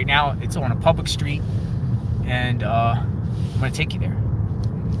stored right now. It's on a public street, and I'm gonna take you there.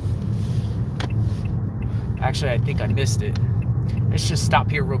 Actually, I think I missed it. Let's just stop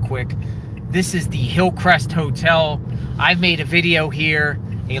here real quick. This is the Hillcrest Hotel. I've made a video here.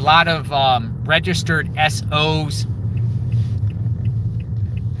 A lot of registered SOs.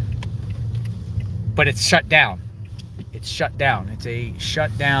 But it's shut down. It's shut down. It's a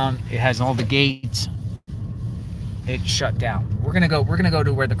shut down. It has all the gates. It's shut down. We're gonna go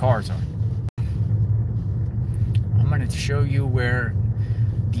to where the cars are. I'm gonna show you where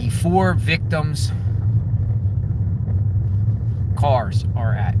the 4 victims' cars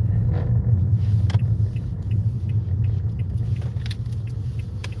are at.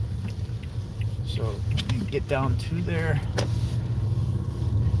 So you get down to there.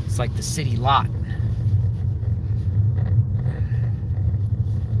 It's like the city lot.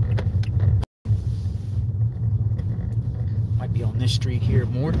 Might be on this street here,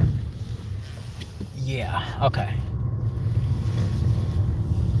 Morton. Yeah, okay.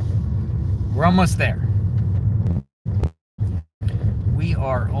 We're almost there. We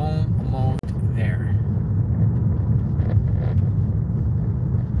are almost there.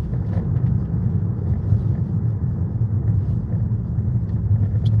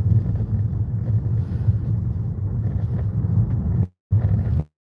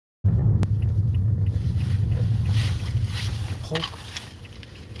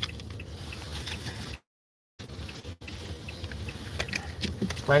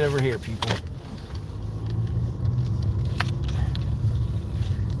 Right over here, people.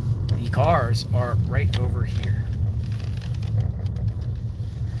 The cars are right over here.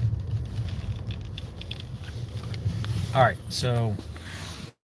 All right, so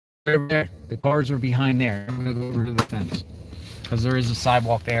over there, the cars are behind there. I'm gonna go over to the fence because there is a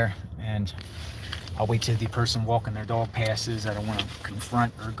sidewalk there, and I'll wait till the person walking their dog passes. I don't want to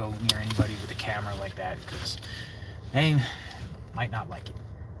confront or go near anybody with a camera like that because they might not like it.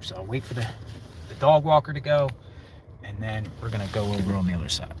 So I'll wait for the dog walker to go, and then we're gonna go over on the other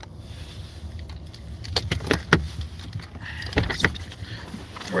side.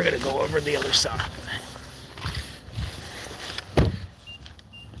 We're gonna go over the other side.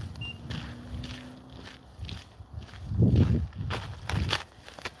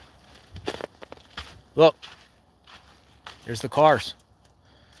 Look, there's the cars.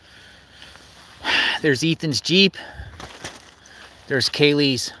 There's Ethan's Jeep. There's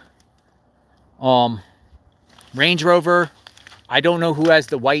Kaylee's Range Rover. I don't know who has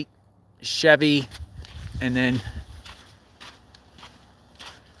the white Chevy. And then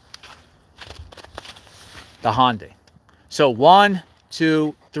the Honda. So 1,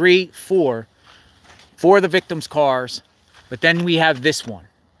 2, 3, 4. 4 of the victims' cars. But then we have this one.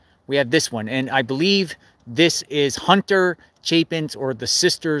 We have this one. And I believe this is Hunter Chapin's, or the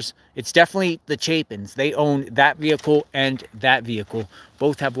sisters. It's definitely the Chapins. They own that vehicle and that vehicle.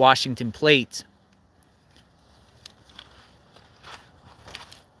 Both have Washington plates.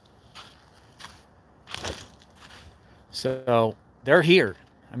 So they're here.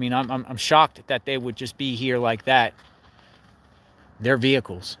 I mean, I'm shocked that they would just be here like that. Their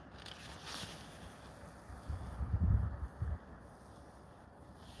vehicles.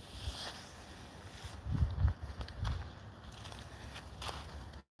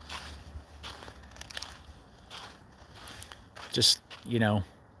 Just, you know,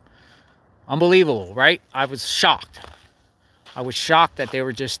 unbelievable, right? I was shocked. I was shocked that they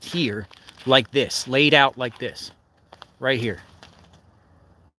were just here like this, laid out like this, right here.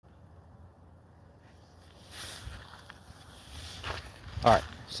 All right,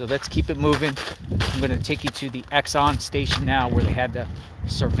 so let's keep it moving. I'm going to take you to the Exxon station now where they had the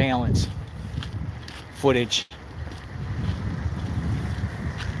surveillance footage.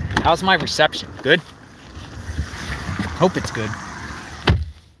 How's my reception? Good? Hope it's good.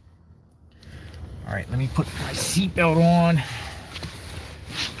 All right, let me put my seatbelt on.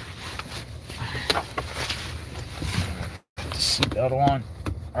 Seatbelt on.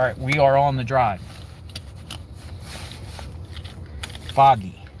 All right, we are on the drive.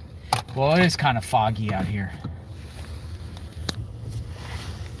 Foggy. Well, it is kind of foggy out here.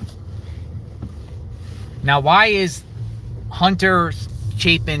 Now, why is Hunter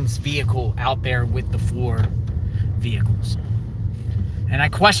Chapin's vehicle out there with the 4 vehicles? And I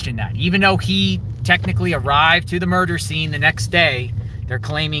question that. Even though he technically arrived to the murder scene the next day, they're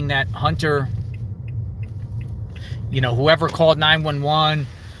claiming that Hunter, you know, whoever called 911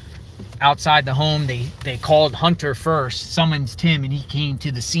 outside the home, they called Hunter first, summons Tim, and he came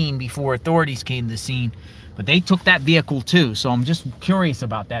to the scene before authorities came to the scene. But they took that vehicle too. So I'm just curious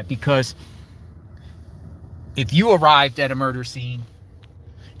about that, because if you arrived at a murder scene,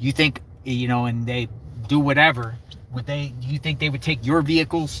 you think, you know, and they do whatever, do you think they would take your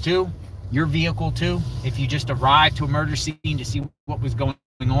vehicles too? Your vehicle too? If you just arrived to a murder scene to see what was going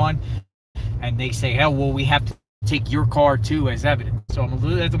on, and they say, hell, well, we have to take your car too as evidence. So I'm a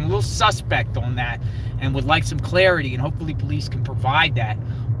little suspect on that, and would like some clarity, and hopefully police can provide that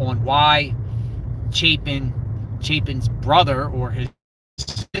on why Chapin's brother or his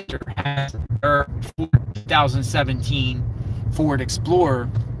sister has their 2017 Ford Explorer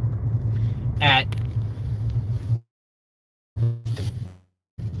at.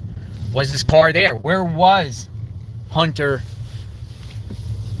 Was this car there? Where was Hunter?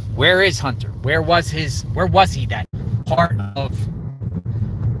 Where is Hunter? Where was he that part of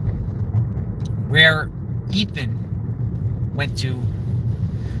where Ethan went to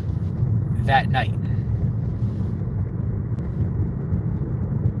that night?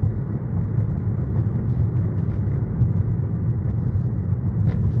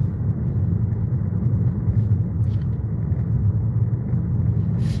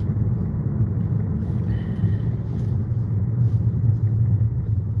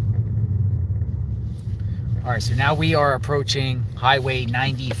 All right, so now we are approaching Highway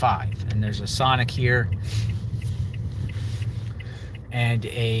 95, and there's a Sonic here and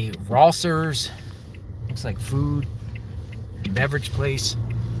a Rossers, looks like food and beverage place.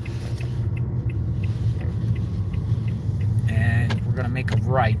 And we're gonna make a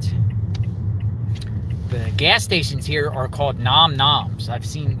right. The gas stations here are called Nom Noms. I've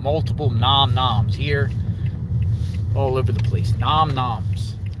seen multiple Nom Noms here all over the place. Nom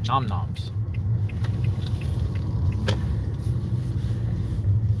Noms. Nom Noms.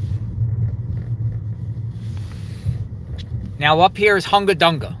 Now up here is Hunga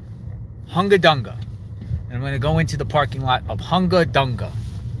Dunga. Hunga Dunga. And I'm going to go into the parking lot of Hunga Dunga.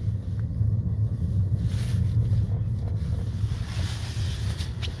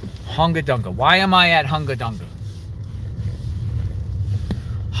 Hunga Dunga. Why am I at Hunga Dunga?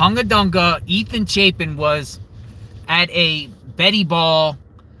 Hunga Dunga, Ethan Chapin was at a Betty Ball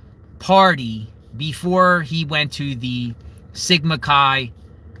party before he went to the Sigma Chi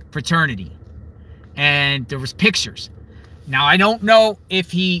fraternity. And there was pictures. Now, I don't know if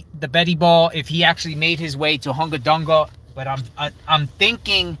the Betty Ball, if he actually made his way to Hunga Dunga, but I'm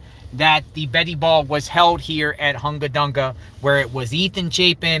thinking that the Betty Ball was held here at Hunga Dunga, where it was Ethan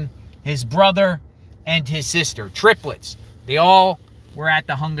Chapin, his brother, and his sister, triplets. They all were at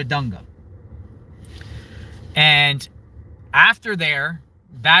the Hunga Dunga. And after there,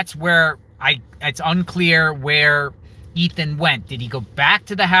 that's where it's unclear where Ethan went. Did he go back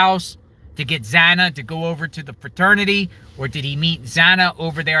to the house to get Xana to go over to the fraternity? Or did he meet Xana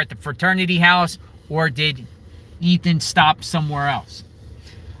over there at the fraternity house? Or did Ethan stop somewhere else?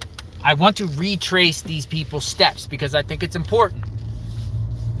 I want to retrace these people's steps because I think it's important,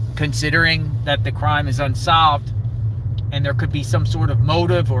 considering that the crime is unsolved and there could be some sort of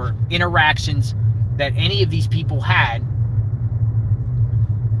motive or interactions that any of these people had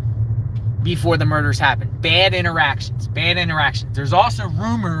before the murders happened. Bad interactions. Bad interactions. There's also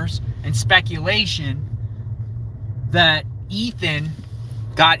rumors and speculation that Ethan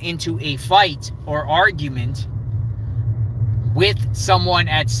got into a fight or argument with someone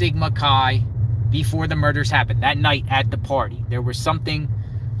at Sigma Chi before the murders happened. That night at the party, there was something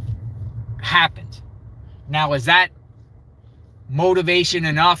happened. Now, is that motivation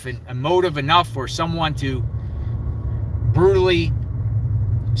enough and a motive enough for someone to brutally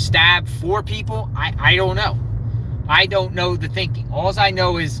stab 4 people? I don't know. I don't know the thinking. All I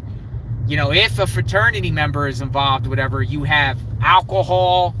know is, you know, if a fraternity member is involved, whatever, you have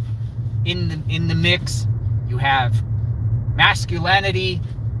alcohol in the mix, you have masculinity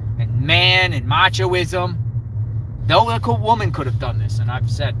and man and machoism. No, a woman could have done this, and I've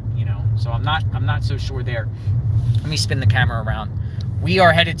said, you know, so I'm not so sure there. Let me spin the camera around. We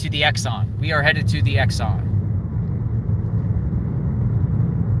are headed to the Exxon. We are headed to the Exxon.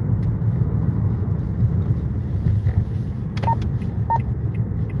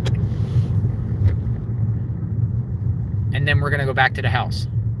 And then we're going to go back to the house.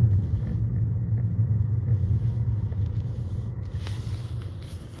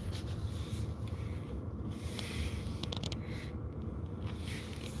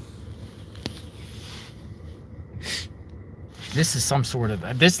 This is some sort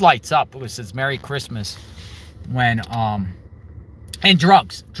of, this lights up. It says Merry Christmas when, and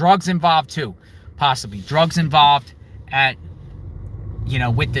drugs involved too, possibly drugs involved at, you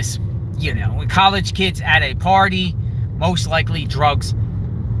know, with this, you know, with college kids at a party, most likely drugs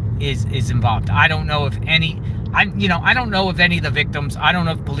is involved. I don't know if any, I don't know if any of the victims, I don't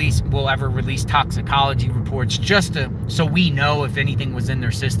know if police will ever release toxicology reports just so we know if anything was in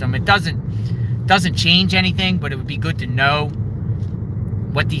their system. It doesn't change anything, but it would be good to know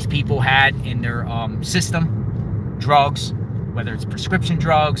what these people had in their system. Drugs, whether it's prescription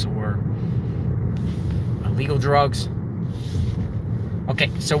drugs or illegal drugs. Okay,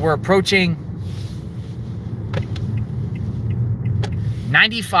 so we're approaching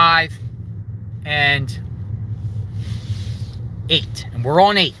 95 and 8, and we're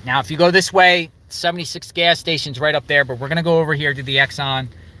on 8 now. If you go this way, 76 gas stations right up there, but we're gonna go over here to the Exxon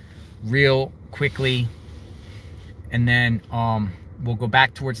real quickly, and then we'll go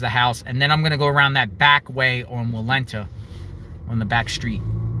back towards the house, and then I'm gonna go around that back way on Walenta, on the back street.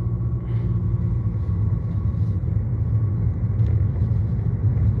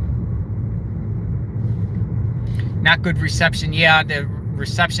 Not good reception. Yeah, the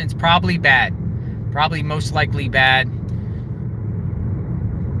reception's probably bad. Probably most likely bad.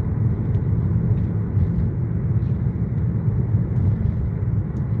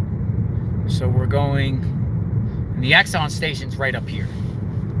 So we're going, and the Exxon station's right up here.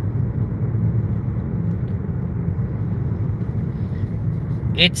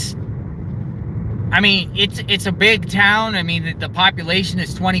 I mean, it's a big town. I mean, the population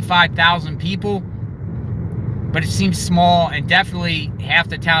is 25,000 people, but it seems small, and definitely half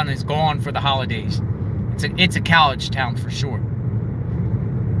the town is gone for the holidays. It's a college town for sure.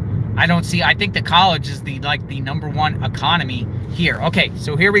 I think the college is the #1 economy here. Okay,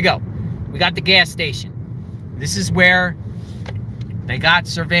 so here we go. We got the gas station. This is where they got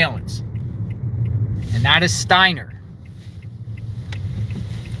surveillance, and that is Steiner.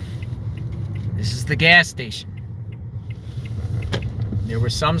 This is the gas station. There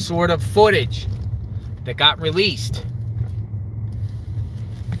was some sort of footage that got released,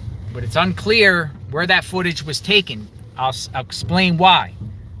 but it's unclear where that footage was taken. I'll explain why.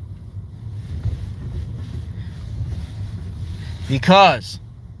 Because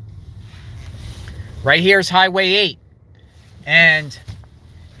right here is Highway 8, and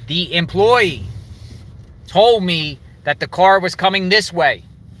the employee told me that the car was coming this way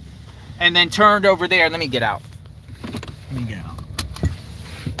and then turned over there. Let me get out. Let me get out.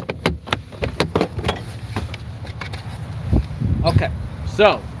 Okay,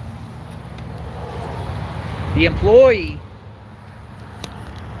 so the employee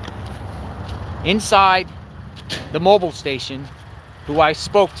inside the mobile station, who I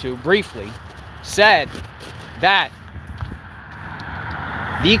spoke to briefly, said that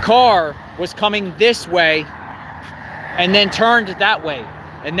the car was coming this way and then turned that way.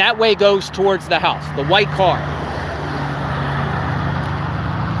 And that way goes towards the house, the white car.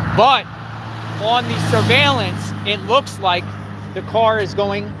 But on the surveillance, it looks like the car is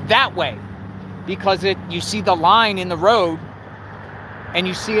going that way, because you see the line in the road and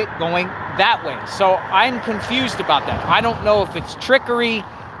you see it going that way. So I'm confused about that. I don't know if it's trickery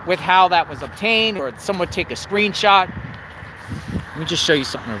with how that was obtained, or someone take a screenshot. Let me just show you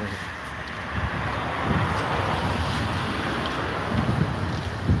something over here.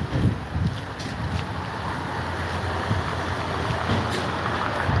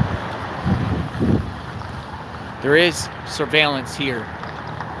 There is surveillance here. You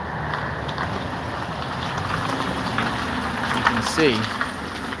can see.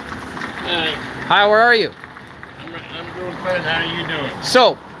 Hi. How are you? I'm doing fine. How are you doing?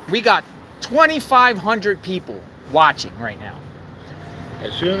 So, we got 2,500 people watching right now.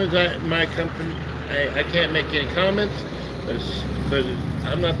 As soon as my company, I can't make any comments, but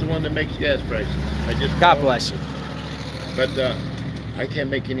I'm not the one that makes gas prices. I just God bless you. But I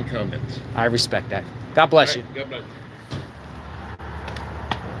can't make any comments. I respect that. God bless you. God bless you.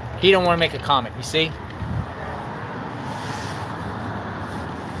 He don't want to make a comment, you see?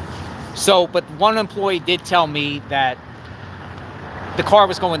 So, but one employee did tell me that the car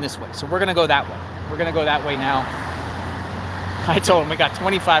was going this way. So we're going to go that way. We're going to go that way now. I told him we got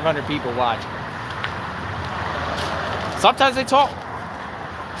 2,500 people watching. Sometimes they talk.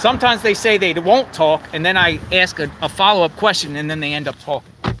 Sometimes they say they won't talk, and then I ask a follow-up question, and then they end up talking.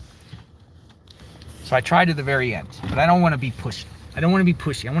 So I try to the very end, but I don't want to be pushy. I don't want to be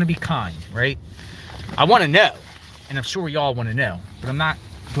pushy. I want to be kind, right? I want to know, and I'm sure y'all want to know, but I'm not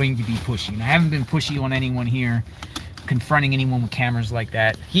going to be pushy. And I haven't been pushy on anyone here, confronting anyone with cameras like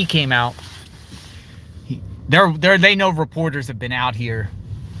that. He came out. They know reporters have been out here.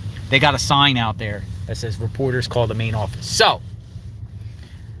 They got a sign out there that says reporters call the main office. So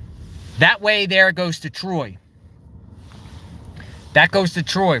that way there goes to Troy. That goes to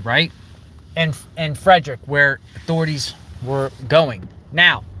Troy, right? And Frederick, where authorities were going.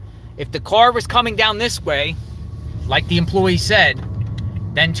 Now, if the car was coming down this way, like the employee said,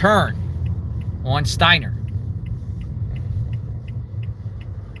 then turn on Steiner.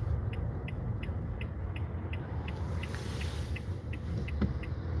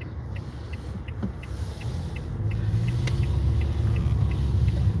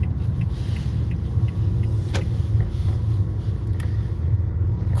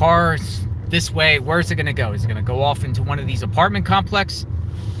 Cars this way, where's it going to go? Is it going to go off into one of these apartment complexes?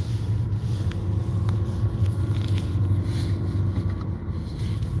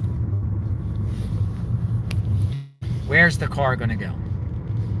 Where's the car going to go?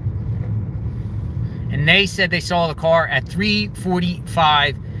 And they said they saw the car at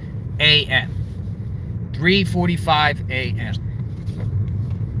 3:45 a.m. 3:45 a.m.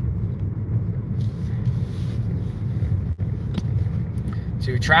 So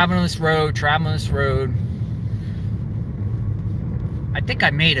you're traveling on this road, I think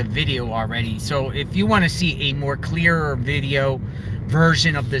I made a video already. So if you want to see a more clearer video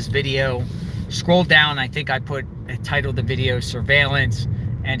version of this video, scroll down. I think I titled the video Surveillance,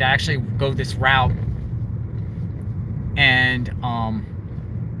 and I actually go this route, and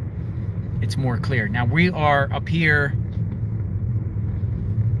it's more clear. Now we are up here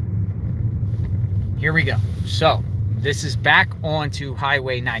here we go. So this is back onto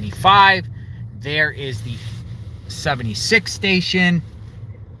Highway 95. There is the 76 station.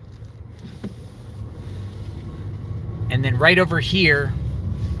 And then right over here,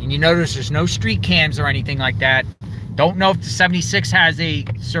 and you notice there's no street cams or anything like that. Don't know if the 76 has a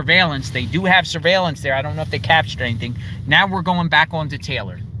surveillance. They do have surveillance there. I don't know if they captured anything. Now we're going back onto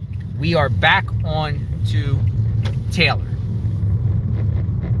Taylor. We are back on to Taylor.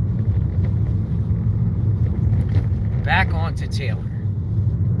 Back onto Taylor.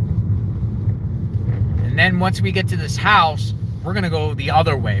 And then once we get to this house, we're going to go the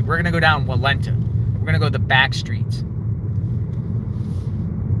other way. We're going to go down Walenta. We're going to go the back streets.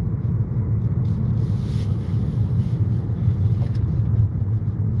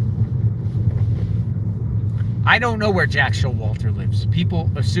 I don't know where Jack Showalter lives. People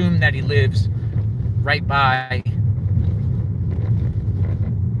assume that he lives right by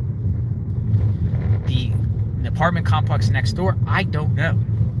the apartment complex next door. I don't know.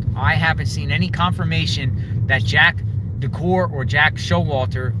 I haven't seen any confirmation that Jack Decor or Jack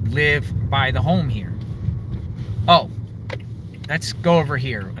Showalter live by the home here. Oh, let's go over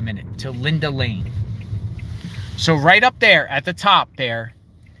here a minute to Linda Lane. So right up there at the top there,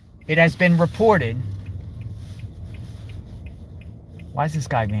 it has been reported. Why is this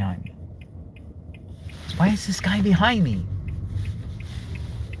guy behind me? Why is this guy behind me?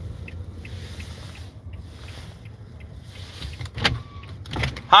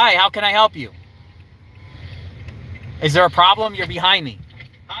 Hi, how can I help you? Is there a problem? You're behind me.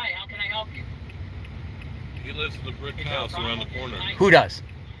 Hi, how can I help you? He lives in the brick house around the corner. Who does?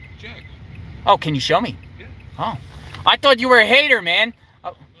 Jack. Oh, can you show me? Yeah. Oh, I thought you were a hater, man.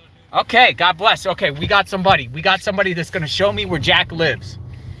 Oh, okay, God bless. Okay, we got somebody. We got somebody that's going to show me where Jack lives.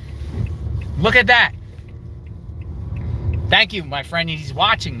 Look at that. Thank you, my friend. He's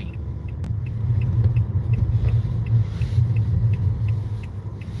watching me.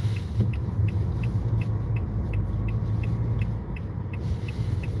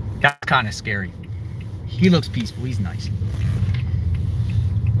 That's kind of scary. He looks peaceful. He's nice.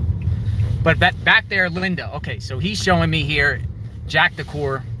 But back there, Linda. Okay, so he's showing me here Jack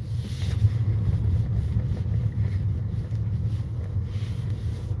Decor.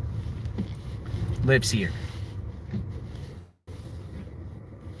 Lives here.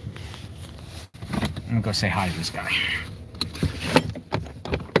 I'm gonna go say hi to this guy.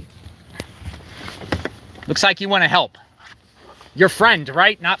 Looks like you want to help. Your friend,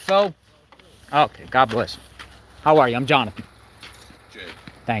 right? Not foe? Okay, God bless. How are you? I'm Jonathan. Jay.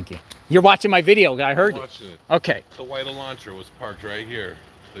 Thank you. You're watching my video. I heard you. Watching it. Okay. The white Elantra was parked right here.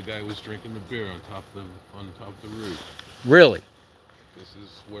 The guy was drinking the beer on top of the roof. Really? This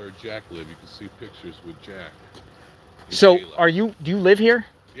is where Jack lived. You can see pictures with Jack. So, do you live here?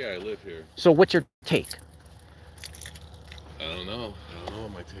 Yeah, I live here. So, what's your take? I don't know. I don't know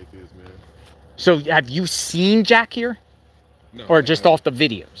what my take is, man. So, have you seen Jack here? No. Or just off the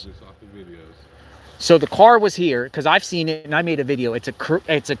videos? Just off the videos. So the car was here because I've seen it and I made a video. It's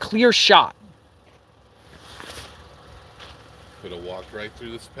a clear shot. Could have walked right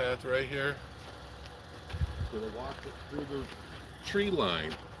through this path right here. Could have walked it through the tree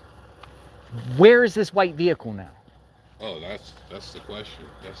line. Where is this white vehicle now? Oh, that's the question.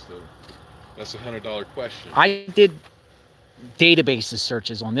 That's a $100 question. I did databases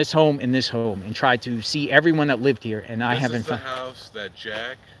searches on this home and tried to see everyone that lived here, and I haven't found. This is the house that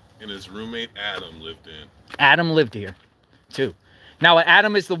Jack and his roommate Adam lived in. Adam lived here too. Now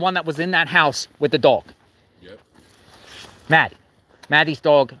Adam is the one that was in that house with the dog. Yep. Maddie's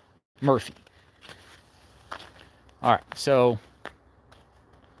dog Murphy. All right, so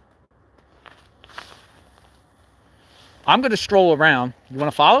I'm gonna stroll around. You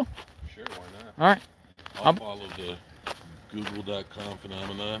want to follow? Sure, why not? All right. I'll follow the Google.com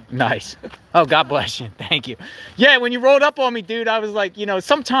phenomenon. Nice. Oh, God bless you. Thank you. Yeah, when you rolled up on me, dude, I was like,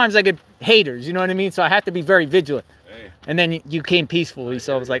 sometimes I get haters, you know what I mean? So I have to be very vigilant. Hey. And then you came peacefully,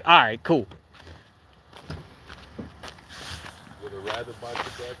 so I was like, all right, cool. Would have rather bought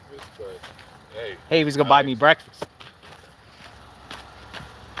you breakfast, but hey. Hey, he was going to buy me breakfast.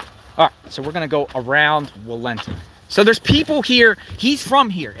 All right, so we're going to go around Walenta. So there's people here. He's from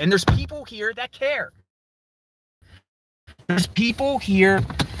here, and there's people here that care. There's people here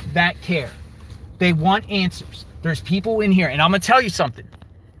that care. They want answers. There's people in here, and I'm going to tell you something.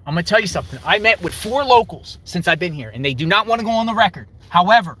 I met with 4 locals since I've been here, and they do not want to go on the record.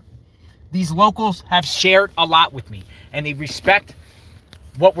 However, these locals have shared a lot with me, and they respect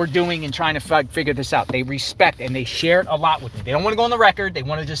what we're doing and trying to figure this out. They respect and they share it a lot with me. They don't want to go on the record. They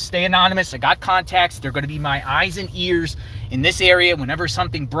want to just stay anonymous. I got contacts. They're going to be my eyes and ears in this area. Whenever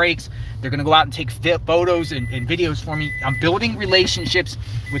something breaks, they're going to go out and take photos and videos for me. I'm building relationships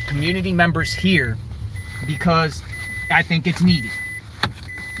with community members here because I think it's needed.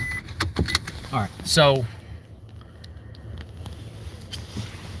 All right, so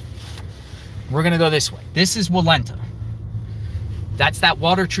we're going to go this way. This is Walenta. That's that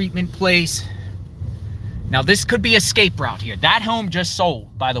water treatment place. Now, this could be escape route here. That home just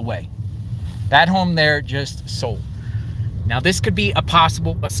sold, by the way. That home there just sold. Now, this could be a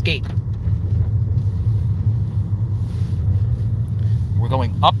possible escape. We're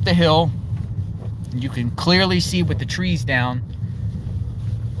going up the hill. You can clearly see with the trees down.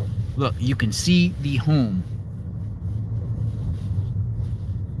 Look, you can see the home.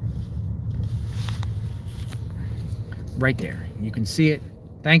 Right there. You can see it.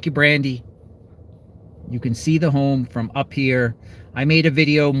 Thank you, Brandy. You can see the home from up here. I made a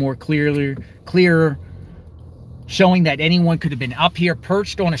video more clearer, showing that anyone could have been up here,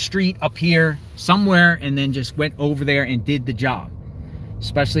 perched on a street up here somewhere, and then just went over there and did the job.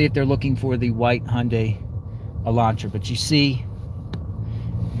 Especially if they're looking for the white Hyundai Elantra. But you see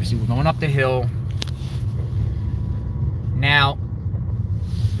we're going up the hill. Now,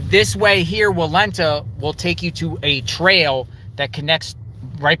 this way here, Walenta will take you to a trail that connects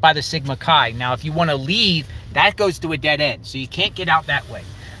right by the Sigma Chi. Now, if you want to leave, that goes to a dead end, so you can't get out that way.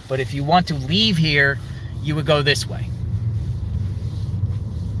 But if you want to leave here, you would go this way.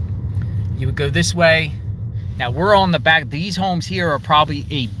 You would go this way. Now, we're on the back. These homes here are probably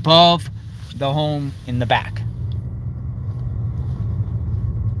above the home in the back.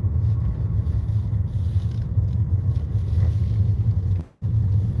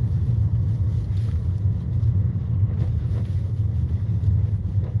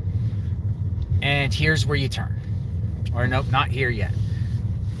 And here's where you turn. Or nope, not here yet.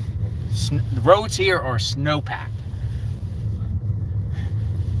 The roads here are snow-packed.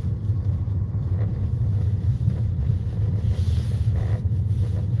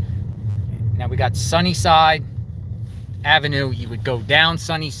 Now we got Sunnyside Avenue. You would go down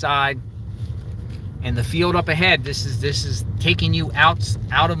Sunnyside, and the field up ahead. This is taking you out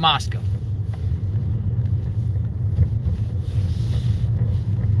of Moscow.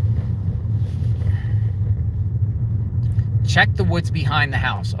 Check the woods behind the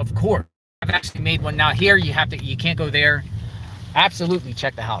house. Of course, I've actually made one. Now here you can't go there. Absolutely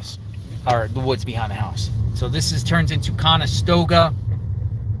check the house, or the woods behind the house. So this turns into Conestoga.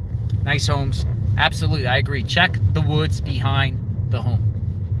 Nice homes. Absolutely, I agree. Check the woods behind the home.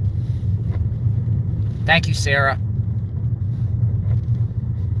 Thank you, Sarah.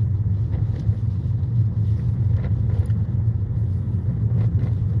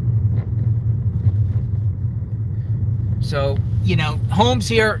 So, you know, homes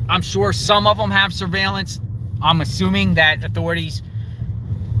here, I'm sure some of them have surveillance. I'm assuming that authorities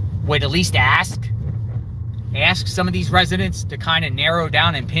would at least ask some of these residents to kind of narrow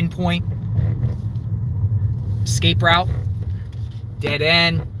down and pinpoint escape route. Dead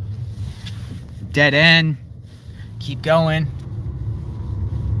end. Dead end. Keep going.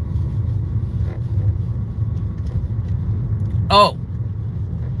 Oh,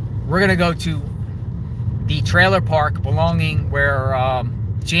 we're going to go to the trailer park belonging where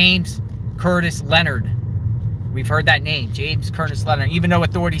James Curtis Leonard, we've heard that name, James Curtis Leonard, even though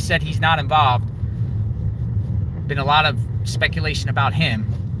authorities said he's not involved. Been a lot of speculation about him.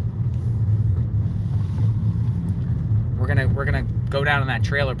 We're gonna go down in that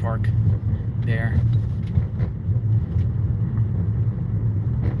trailer park there.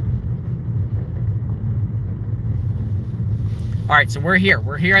 All right, so we're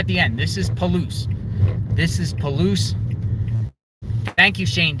here at the end. This is Palouse. This is Palouse. Thank you,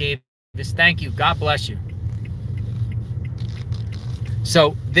 Shane Davis. Thank you. God bless you.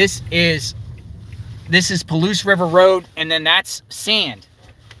 So this is Palouse River Road, and then that's sand.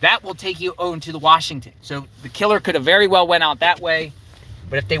 That will take you into the Washington. So the killer could have very well went out that way,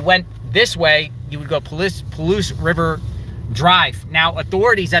 but if they went this way, you would go Palouse River Drive. Now,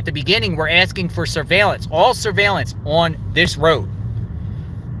 authorities at the beginning were asking for surveillance, all surveillance on this road.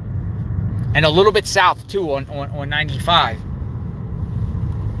 And a little bit south, too, on 95.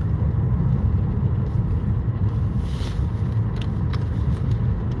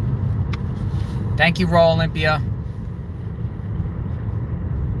 Thank you, Raw Olympia.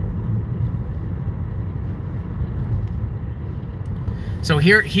 So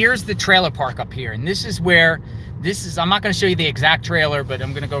here's the trailer park up here. And this is where, I'm not going to show you the exact trailer, but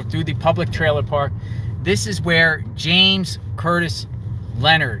I'm going to go through the public trailer park. This is where James Curtis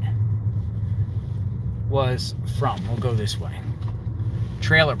Leonard was from. We'll go this way.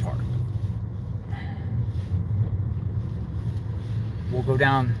 Trailer park. We'll go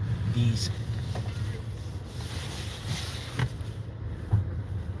down these.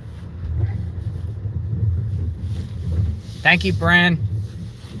 Thank you, Bran.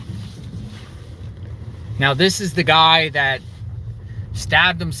 Now, this is the guy that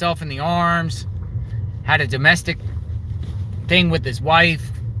stabbed himself in the arms, had a domestic thing with his wife,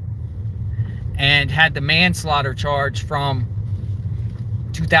 and had the manslaughter charge from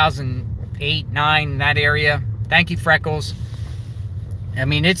 2008-9 in that area. Thank you, Freckles. I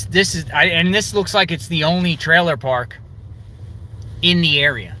mean, and this looks like it's the only trailer park in the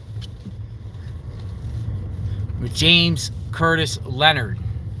area. With James Curtis Leonard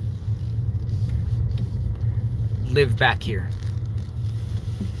lived back here.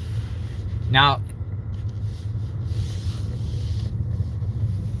 Now,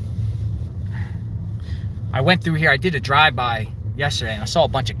 I went through here. I did a drive-by yesterday, and I saw a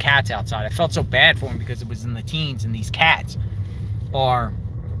bunch of cats outside. I felt so bad for them because it was in the teens, and these cats are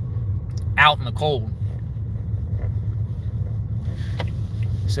out in the cold.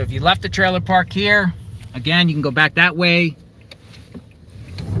 So if you left the trailer park here, again, you can go back that way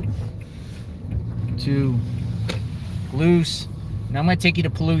to Palouse. And I'm going to take you to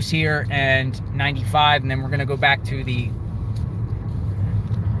Palouse here and 95, and then we're going to go back to the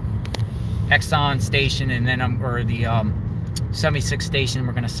Exxon station, and then or the 76 station.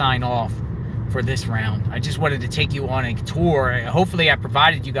 We're going to sign off for this round. I just wanted to take you on a tour. Hopefully I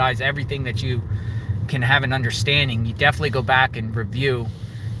provided you guys everything that you can have an understanding. You definitely go back and review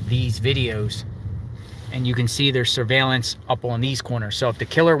these videos, and you can see there's surveillance up on these corners. So if the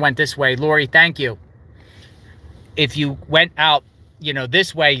killer went this way, Lori, thank you. If you went out, you know,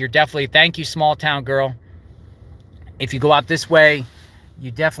 this way, you're definitely, thank you, small town girl. If you go out this way,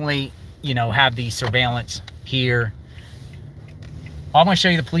 you definitely, you know, have the surveillance here. I'm going to show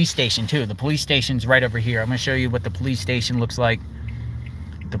you the police station too. The police station's right over here. I'm going to show you what the police station looks like.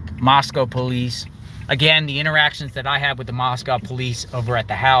 The Moscow police. Again, the interactions that I have with the Moscow police over at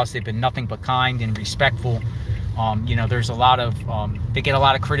the house, they've been nothing but kind and respectful. You know, there's a lot of, they get a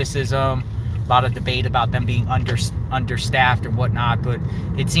lot of criticism, a lot of debate about them being understaffed or whatnot, but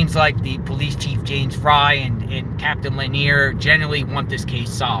it seems like the police chief, James Fry, and Captain Lanier generally want this case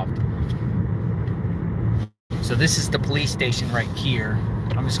solved. So this is the police station right here.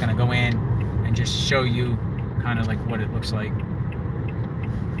 I'm just going to go in and just show you kind of like what it looks like.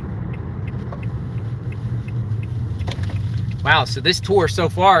 Wow, so this tour so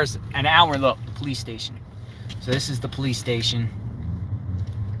far is an hour. Look, the police station. So this is the police station.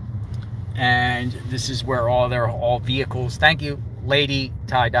 And this is where all vehicles. Thank you, lady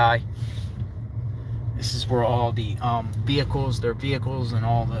tie-dye. This is where all the vehicles, their vehicles and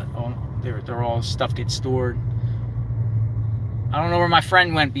all they're all stuff gets stored. I don't know where my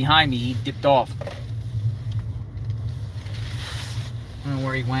friend went behind me. He dipped off. I don't know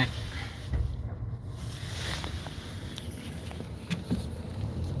where he went.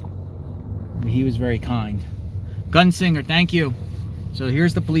 He was very kind. Gunsinger, thank you. So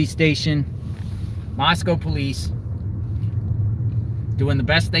here's the police station. Moscow police doing the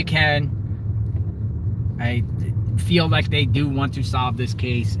best they can. I feel like they do want to solve this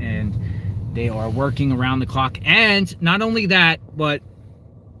case, and they are working around the clock. And not only that, but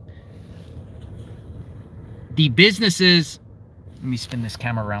the businesses, let me spin this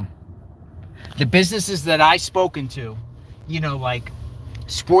camera around. The businesses that I've spoken to, you know, like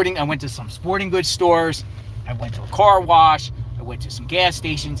I went to some sporting goods stores, I went to a car wash, I went to some gas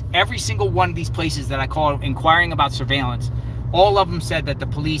stations. Every single one of these places that I called inquiring about surveillance, all of them said that the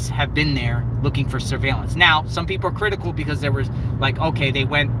police have been there looking for surveillance. Now, some people are critical because there was like, okay, they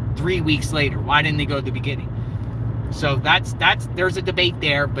went 3 weeks later. Why didn't they go at the beginning? So there's a debate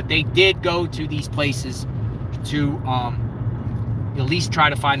there, but they did go to these places to at least try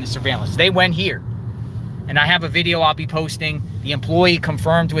to find the surveillance. They went here. And I have a video I'll be posting. The employee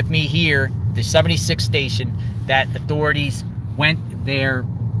confirmed with me here, the 76 station, that authorities went there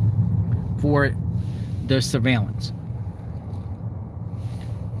for the surveillance.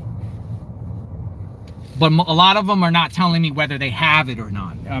 But a lot of them are not telling me whether they have it or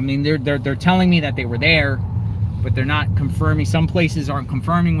not. I mean, they're telling me that they were there, but they're not confirming. Some places aren't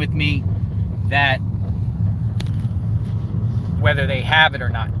confirming with me that whether they have it or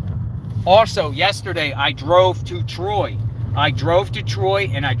not. Also, yesterday, I drove to Troy. I drove to Troy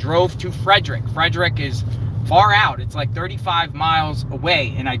and I drove to Frederick. Frederick is far out. It's like 35 miles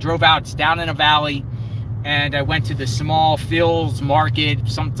away. And I drove out. It's down in a valley. And I went to the small Phil's Market,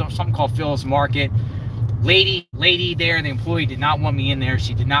 something called Phil's Market. lady there, the employee, did not want me in there.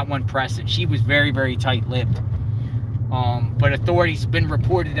 She did not want press, and she was very, very tight-lipped. But authorities have been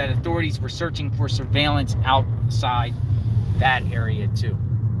reported that authorities were searching for surveillance outside that area too.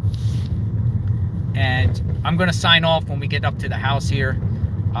 And I'm gonna sign off when we get up to the house here.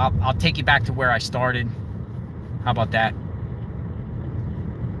 I'll take you back to where I started. How about that?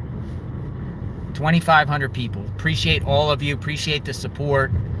 2,500 people. Appreciate all of you. Appreciate the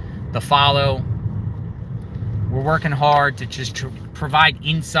support, the follow. We're working hard to just provide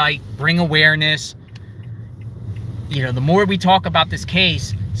insight, bring awareness. You know, the more we talk about this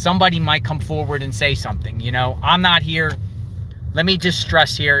case, somebody might come forward and say something. You know, I'm not here. Let me just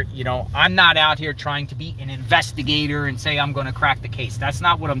stress here, you know, I'm not out here trying to be an investigator and say I'm going to crack the case. That's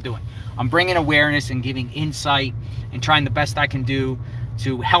not what I'm doing. I'm bringing awareness and giving insight and trying the best I can do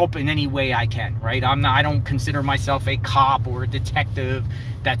to help in any way I can, right? I don't consider myself a cop or a detective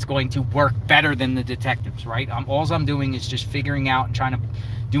that's going to work better than the detectives, right? All I'm doing is just figuring out and trying to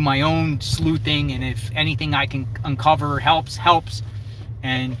do my own sleuthing, and if anything I can uncover helps,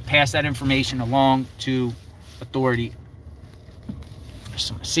 and pass that information along to authority.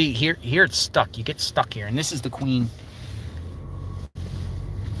 See, here it's stuck. You get stuck here, and this is the Queen.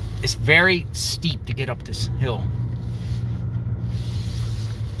 It's very steep to get up this hill.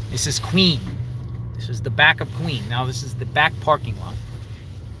 This is Queen. This is the back of Queen. Now this is the back parking lot.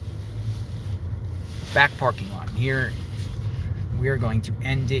 Back parking lot. Here, we are going to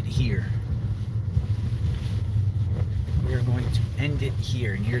end it here. We are going to end it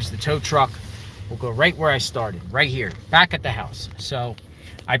here. And here's the tow truck. We'll go right where I started, right here, back at the house. So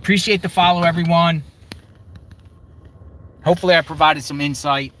I appreciate the follow, everyone. Hopefully I provided some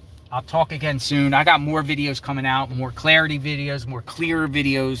insight. I'll talk again soon. I got more videos coming out, more clarity videos, more clearer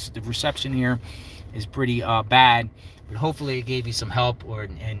videos. The reception here is pretty bad, but hopefully it gave you some help.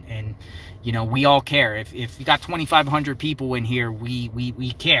 And you know, we all care. If you got 2,500 people in here,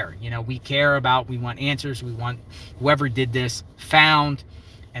 we care. You know, we care about. We want answers. We want whoever did this found,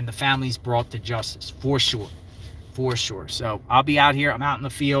 and the families brought to justice, for sure, for sure. So I'll be out here. I'm out in the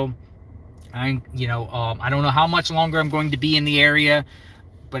field. I don't know how much longer I'm going to be in the area,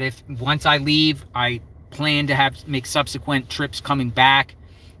 but once I leave, I plan to make subsequent trips coming back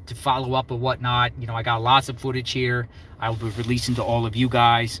to follow up or whatnot. You know, I got lots of footage here. I will be releasing to all of you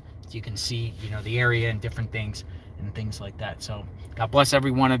guys, so you can see, you know, the area and different things and things like that. So God bless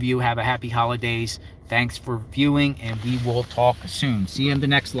every one of you. Have a happy holidays. Thanks for viewing, and we will talk soon. See you in the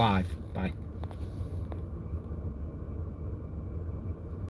next live. Bye.